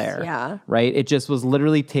ingredients there. Yeah. Right? It just was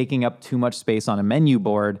literally taking up too much space on a menu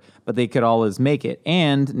board, but they could always make it.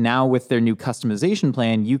 And now with their new customization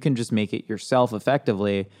plan, you can just make it yourself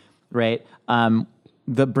effectively. Right?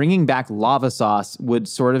 The bringing back lava sauce would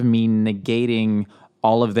sort of mean negating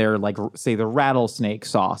all of their, like, say, the rattlesnake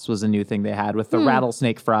sauce was a new thing they had with the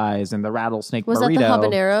rattlesnake fries and the rattlesnake burrito. Was that the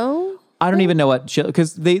habanero? I don't even know what chili,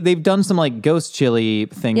 because they've done some like ghost chili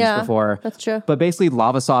things before. That's true. But basically,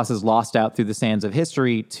 lava sauce is lost out through the sands of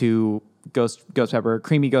history to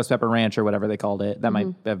creamy ghost pepper ranch or whatever they called it. That might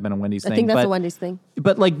have been a Wendy's thing. I think that's a Wendy's thing.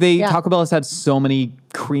 But like Taco Bell has had so many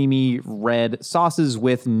creamy red sauces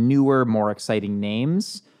with newer, more exciting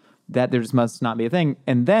names that there just must not be a thing.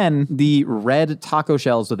 And then the red taco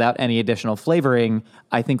shells without any additional flavoring,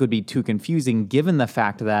 I think would be too confusing given the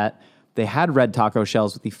fact that they had red taco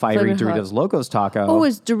shells with the fiery Doritos Locos Taco. Oh,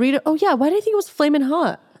 is Dorito? Oh, yeah. Why did I think it was Flamin'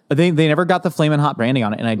 Hot? They never got the Flamin' Hot branding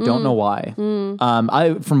on it, and I don't know why.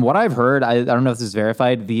 From what I've heard, I don't know if this is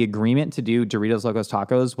verified, the agreement to do Doritos Locos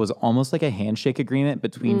Tacos was almost like a handshake agreement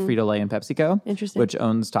between Frito-Lay and PepsiCo, which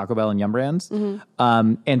owns Taco Bell and Yum Brands.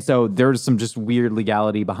 And so there's some just weird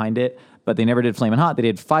legality behind it. But they never did Flamin' Hot. They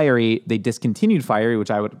did Fiery. They discontinued Fiery,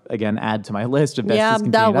 which I would, again, add to my list of best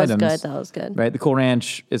discontinued items. That was good. Right? The Cool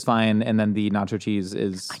Ranch is fine, and then the nacho cheese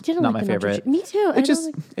is not my favorite. Me too.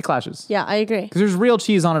 It clashes. Yeah, I agree. Because there's real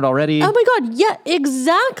cheese on it already. Oh my God, yeah,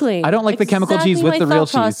 exactly. I don't like the chemical cheese with the real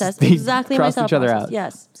cheese. They exactly cross my each other process. out.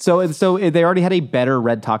 Yes. So they already had a better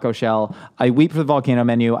red taco shell. I weep for the volcano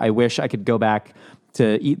menu. I wish I could go back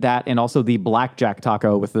to eat that, and also the blackjack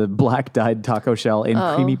taco with the black dyed taco shell in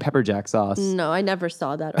creamy pepper jack sauce. No, I never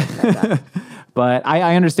saw that or tried that. But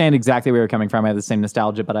I understand exactly where you're coming from. I have the same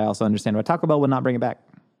nostalgia, but I also understand why Taco Bell would not bring it back.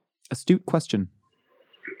 Astute question.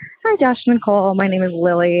 Hi, Josh and Nicole. My name is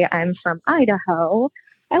Lily. I'm from Idaho.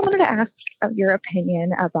 I wanted to ask your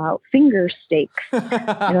opinion about finger steaks.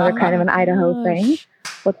 I know they're kind of an Idaho thing.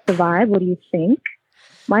 What's the vibe? What do you think?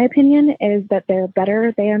 My opinion is that they're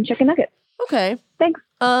better than chicken nuggets. Okay. Thanks.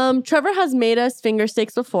 Trevor has made us finger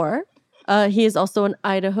steaks before. He is also an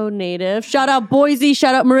Idaho native. Shout out Boise.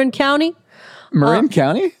 Shout out Marin County. Marin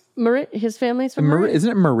County? His family's from Marin. Isn't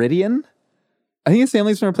it Meridian? I think his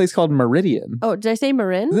family's from a place called Meridian. Oh, did I say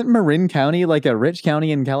Marin? Isn't Marin County like a rich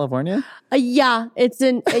county in California? Yeah, it's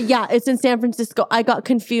in San Francisco. I got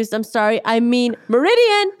confused. I'm sorry. I mean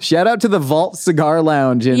Meridian. Shout out to the Vault Cigar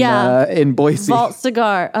Lounge in Boise. Vault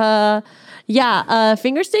Cigar.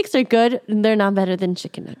 Finger steaks are good. They're not better than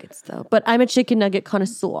chicken nuggets, though. But I'm a chicken nugget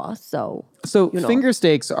connoisseur, so finger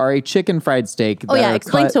steaks are a chicken fried steak.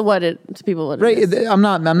 Explain to people what it is. I'm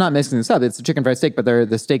not mixing this up. It's a chicken fried steak, but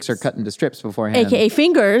the steaks are cut into strips beforehand, aka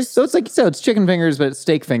fingers. So it's chicken fingers, but it's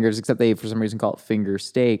steak fingers. Except they for some reason call it finger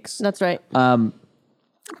steaks. That's right.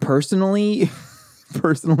 Personally,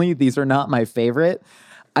 these are not my favorite.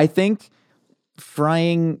 I think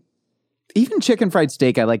frying. Even chicken fried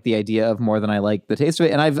steak, I like the idea of more than I like the taste of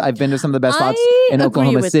it. And I've been to some of the best spots in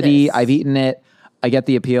Oklahoma City. This. I've eaten it. I get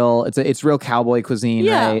the appeal. It's real cowboy cuisine,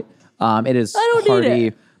 right? It is hearty. Need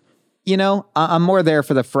it. You know, I'm more there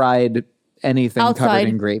for the fried anything covered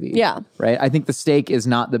in gravy. Yeah. Right? I think the steak is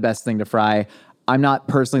not the best thing to fry. I'm not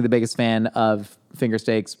personally the biggest fan of finger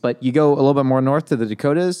steaks, but you go a little bit more north to the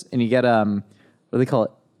Dakotas and you get, what do they call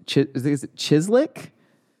it? Is it chislic?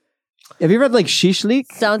 Have you read like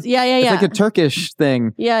shishlik? Sounds yeah. It's like a Turkish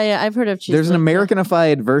thing. Yeah. I've heard of chislik. There's an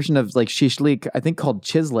Americanified version of like shishlik, I think called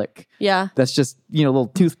chislik. Yeah. That's just, little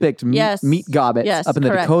toothpicked meat gobbets up in the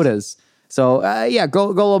Dakotas. So go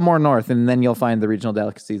a little more north and then you'll find the regional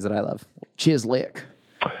delicacies that I love. Chislik.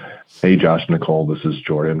 Hey, Josh, Nicole. This is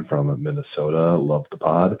Jordan from Minnesota. Love the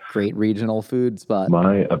pod. Great regional food spot.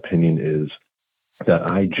 My opinion is that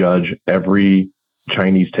I judge every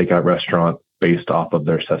Chinese takeout restaurant based off of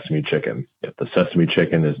their sesame chicken. If the sesame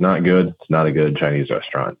chicken is not good, it's not a good Chinese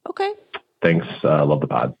restaurant. Okay. Thanks. Love the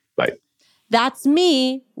pod. Bye. That's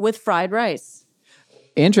me with fried rice.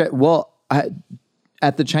 Well,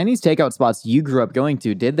 at the Chinese takeout spots you grew up going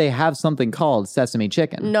to, did they have something called sesame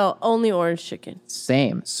chicken? No, only orange chicken.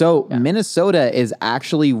 Same. So Minnesota is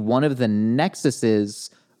actually one of the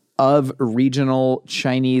nexuses of regional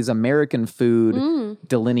Chinese American food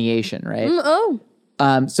delineation, right?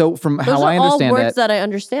 So from Those how I understand all words that I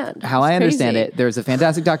understand. How I understand it, there's a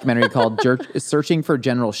fantastic documentary called Searching for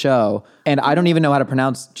General Show. And I don't even know how to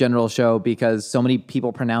pronounce General Show because so many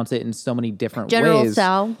people pronounce it in so many different ways.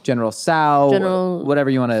 General Tsao, whatever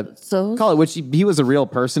you want to call it, which he was a real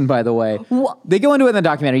person, by the way. They go into it in the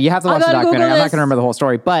documentary. You have to watch the documentary. I'm not going to remember the whole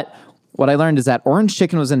story, but what I learned is that orange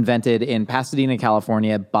chicken was invented in Pasadena,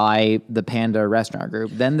 California by the Panda Restaurant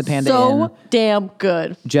Group. Then the Panda Inn, damn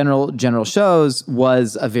good. General Tso's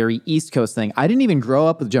was a very East Coast thing. I didn't even grow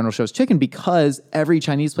up with General Tso's chicken because every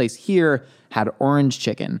Chinese place here had orange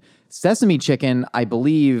chicken. Sesame chicken, I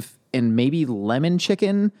believe, and maybe lemon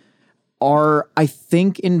chicken are, I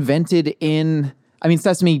think, invented in... I mean,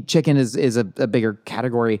 sesame chicken is a bigger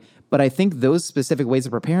category, but I think those specific ways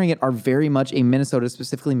of preparing it are very much a Minnesota,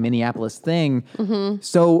 specifically Minneapolis thing. Mm-hmm.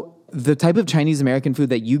 So the type of Chinese American food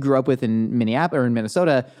that you grew up with in Minneapolis or in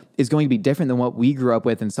Minnesota is going to be different than what we grew up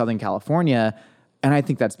with in Southern California. And I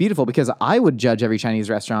think that's beautiful because I would judge every Chinese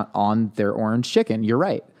restaurant on their orange chicken. You're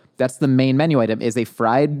right. That's the main menu item, is a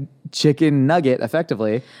fried chicken nugget,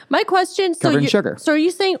 effectively. My question, covered in sugar. So are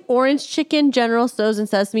you saying orange chicken, General Tso's, and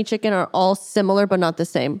sesame chicken are all similar but not the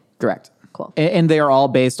same? Correct. Cool. And they are all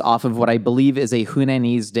based off of what I believe is a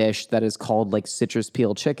Hunanese dish that is called like citrus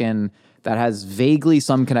peel chicken that has vaguely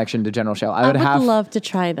some connection to General Tso. I would love to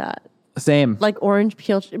try that. Same. Like orange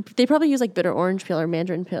peel. They probably use like bitter orange peel or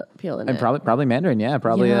mandarin peel in it. Probably mandarin, yeah.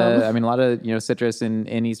 Probably, Yeah. I mean, a lot of, citrus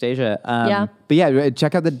in East Asia. Yeah. But yeah,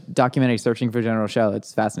 check out the documentary Searching for General Tso.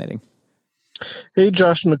 It's fascinating. Hey,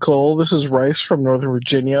 Josh and Nicole. This is Rice from Northern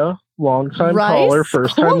Virginia. Long-time caller,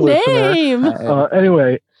 first-time cool listener. Name.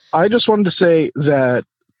 Anyway, I just wanted to say that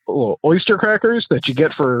oyster crackers that you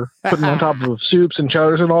get for putting on top of soups and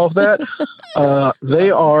chowders and all of that,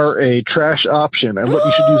 they are a trash option. And what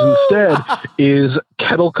you should use instead is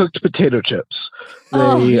kettle-cooked potato chips.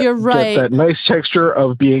 You're right. Get that nice texture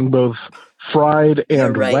of being both fried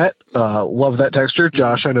and wet. Love that texture.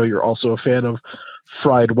 Josh, I know you're also a fan of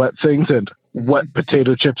fried wet things and wet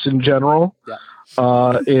potato chips in general.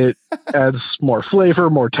 Yeah. It adds more flavor,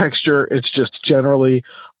 more texture. It's just generally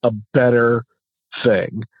a better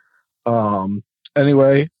thing.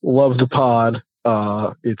 Anyway, love the pod.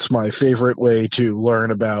 It's my favorite way to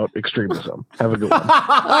learn about extremism. Have a good one.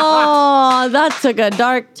 Oh, that took a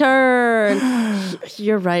dark turn.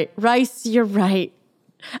 You're right. Rice, you're right.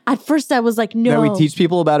 At first I was like, no. That we teach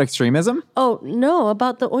people about extremism? Oh, no,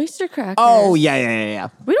 about the oyster crackers. Oh, yeah.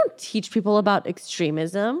 We don't teach people about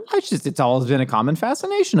extremism. It's always been a common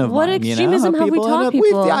fascination of What mine. extremism have we taught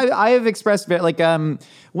people? I have expressed, when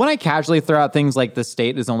I casually throw out things like the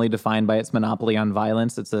state is only defined by its monopoly on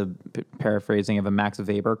violence, it's a paraphrasing of a Max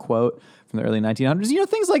Weber quote from the early 1900s.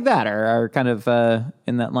 Things like that are kind of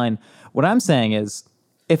in that line. What I'm saying is,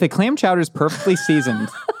 if a clam chowder is perfectly seasoned...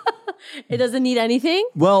 It doesn't need anything?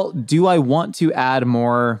 Well, do I want to add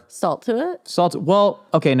more... Salt to it? Well,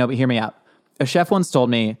 okay, no, but hear me out. A chef once told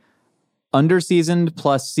me, underseasoned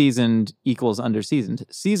plus seasoned equals underseasoned.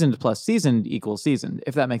 Seasoned plus seasoned equals seasoned,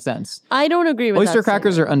 if that makes sense. I don't agree with that. Oyster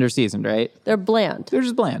crackers are underseasoned, right? They're bland. They're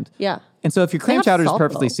just bland. Yeah. And so if your clam chowder is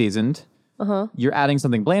perfectly though. seasoned, you're adding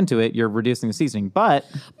something bland to it, you're reducing the seasoning. But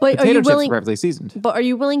are potato you chips willing, are perfectly seasoned. But are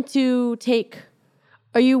you willing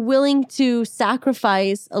to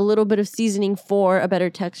sacrifice a little bit of seasoning for a better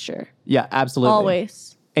texture? Yeah, absolutely.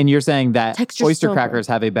 Always. And you're saying that Texture's oyster so crackers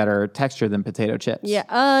have a better texture than potato chips.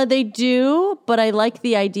 Yeah, they do, but I like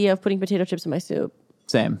the idea of putting potato chips in my soup.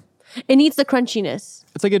 Same. It needs the crunchiness.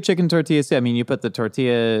 It's like a chicken tortilla soup. I mean, you put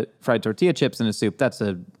the fried tortilla chips in a soup. That's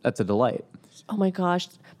a delight. Oh my gosh.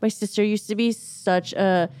 My sister used to be such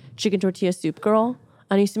a chicken tortilla soup girl.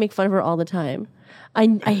 And I used to make fun of her all the time. I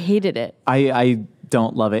hated it. I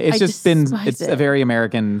don't love it. It's a very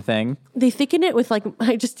American thing. They thicken it with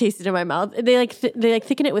I just tasted it in my mouth. They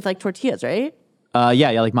thicken it with tortillas, right?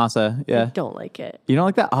 Yeah, like masa. Yeah. I don't like it. You don't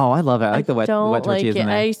like that? Oh, I love it. I like the wet tortillas in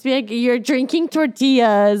there. I used to be like, you're drinking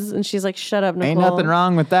tortillas. And she's like, shut up, Nicole. Ain't nothing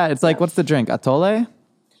wrong with that. It's like, what's the drink? Atole?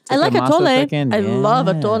 I like atole. I love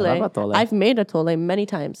atole. atole. I've made atole many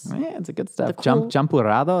times. Yeah, it's a good stuff.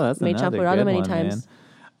 Champurrado. That's made another champurrado good many one, times.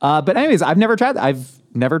 Man. But anyways, I've never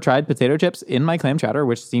tried potato chips in my clam chowder,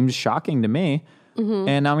 which seems shocking to me. Mm-hmm.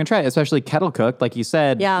 And now I'm going to try it, especially kettle cooked. Like you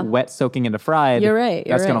said, wet soaking into fried. You're right.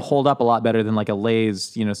 That's going to hold up a lot better than like a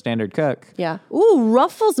Lay's, standard cook. Yeah. Ooh,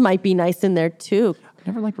 Ruffles might be nice in there too. I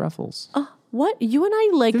never liked Ruffles. What? You and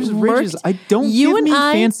I There's ridges. I don't give me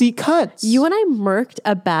fancy cuts. You and I murked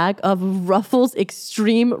a bag of Ruffles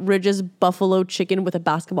Extreme Ridges Buffalo Chicken with a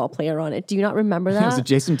basketball player on it. Do you not remember that? Was it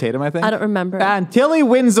Jason Tatum, I think? I don't remember. Until he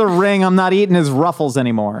wins a ring, I'm not eating his Ruffles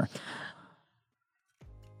anymore.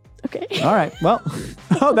 Okay. All right. Well,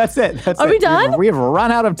 that's it. Are we done? We have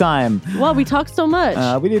run out of time. Wow, we talked so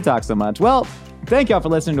much. We did talk so much. Well, thank y'all for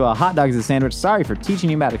listening to A Hot Dog is a Sandwich. Sorry for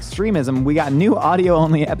teaching you about extremism. We got new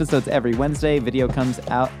audio-only episodes every Wednesday. Video comes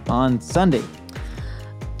out on Sunday.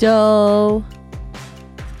 Do.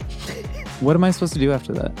 What am I supposed to do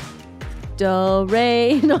after that? Do,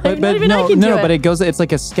 re. No, but not even I can do it. But it goes. It's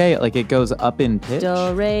like a scale. Like it goes up in pitch.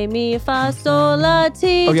 Do, re, mi, fa, sol, la,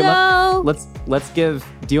 ti, okay, do. let's give.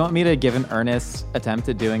 Do you want me to give an earnest attempt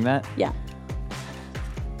at doing that? Yeah.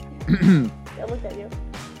 I looked at you.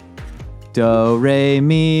 Do, re,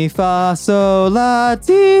 mi, fa, sol, la,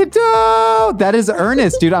 ti, do. That is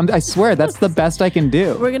earnest, dude. I swear, that's the best I can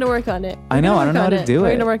do. We're going to work on it. I know. I don't know how to do it. We're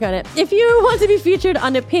going to work on it. If you want to be featured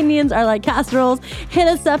on Opinions Are Like Casseroles, hit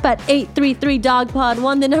us up at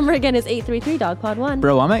 833-DOGPOD1. The number again is 833-DOGPOD1.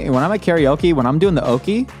 Bro, when I'm at karaoke, when I'm doing the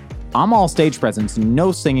Okie, I'm all stage presence,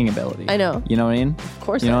 no singing ability. I know. You know what I mean? Of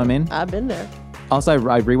course. You know what I mean? I've been there. Also,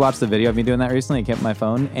 I rewatched the video of me doing that recently and kept my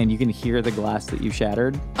phone, and you can hear the glass that you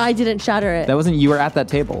shattered. I didn't shatter it. That wasn't, you were at that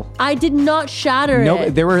table. I did not shatter No,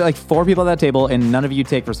 it. there were like 4 people at that table, and none of you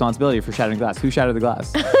take responsibility for shattering the glass. Who shattered the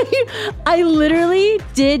glass? I literally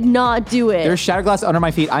did not do it. There's shattered glass under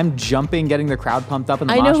my feet. I'm jumping, getting the crowd pumped up in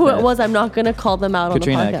the I know mosh who pit. it was. I'm not going to call them out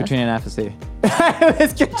Katrina, on the podcast. Katrina and FSC.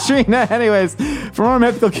 It's Katrina. Anyways, for more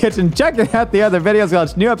Mythical Kitchen, check out the other videos. We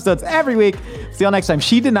launch new episodes every week. See you next time.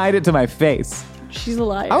 She denied it to my face. She's a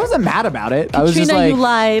liar. I wasn't mad about it. Katrina, I was just like, you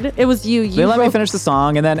lied. It was you. They let me finish the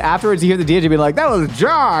song, and then afterwards you hear the DJ be like, that was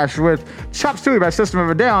Josh with Chop Suey by System of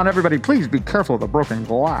a Down. Everybody, please be careful of the broken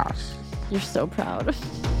glass. You're so proud.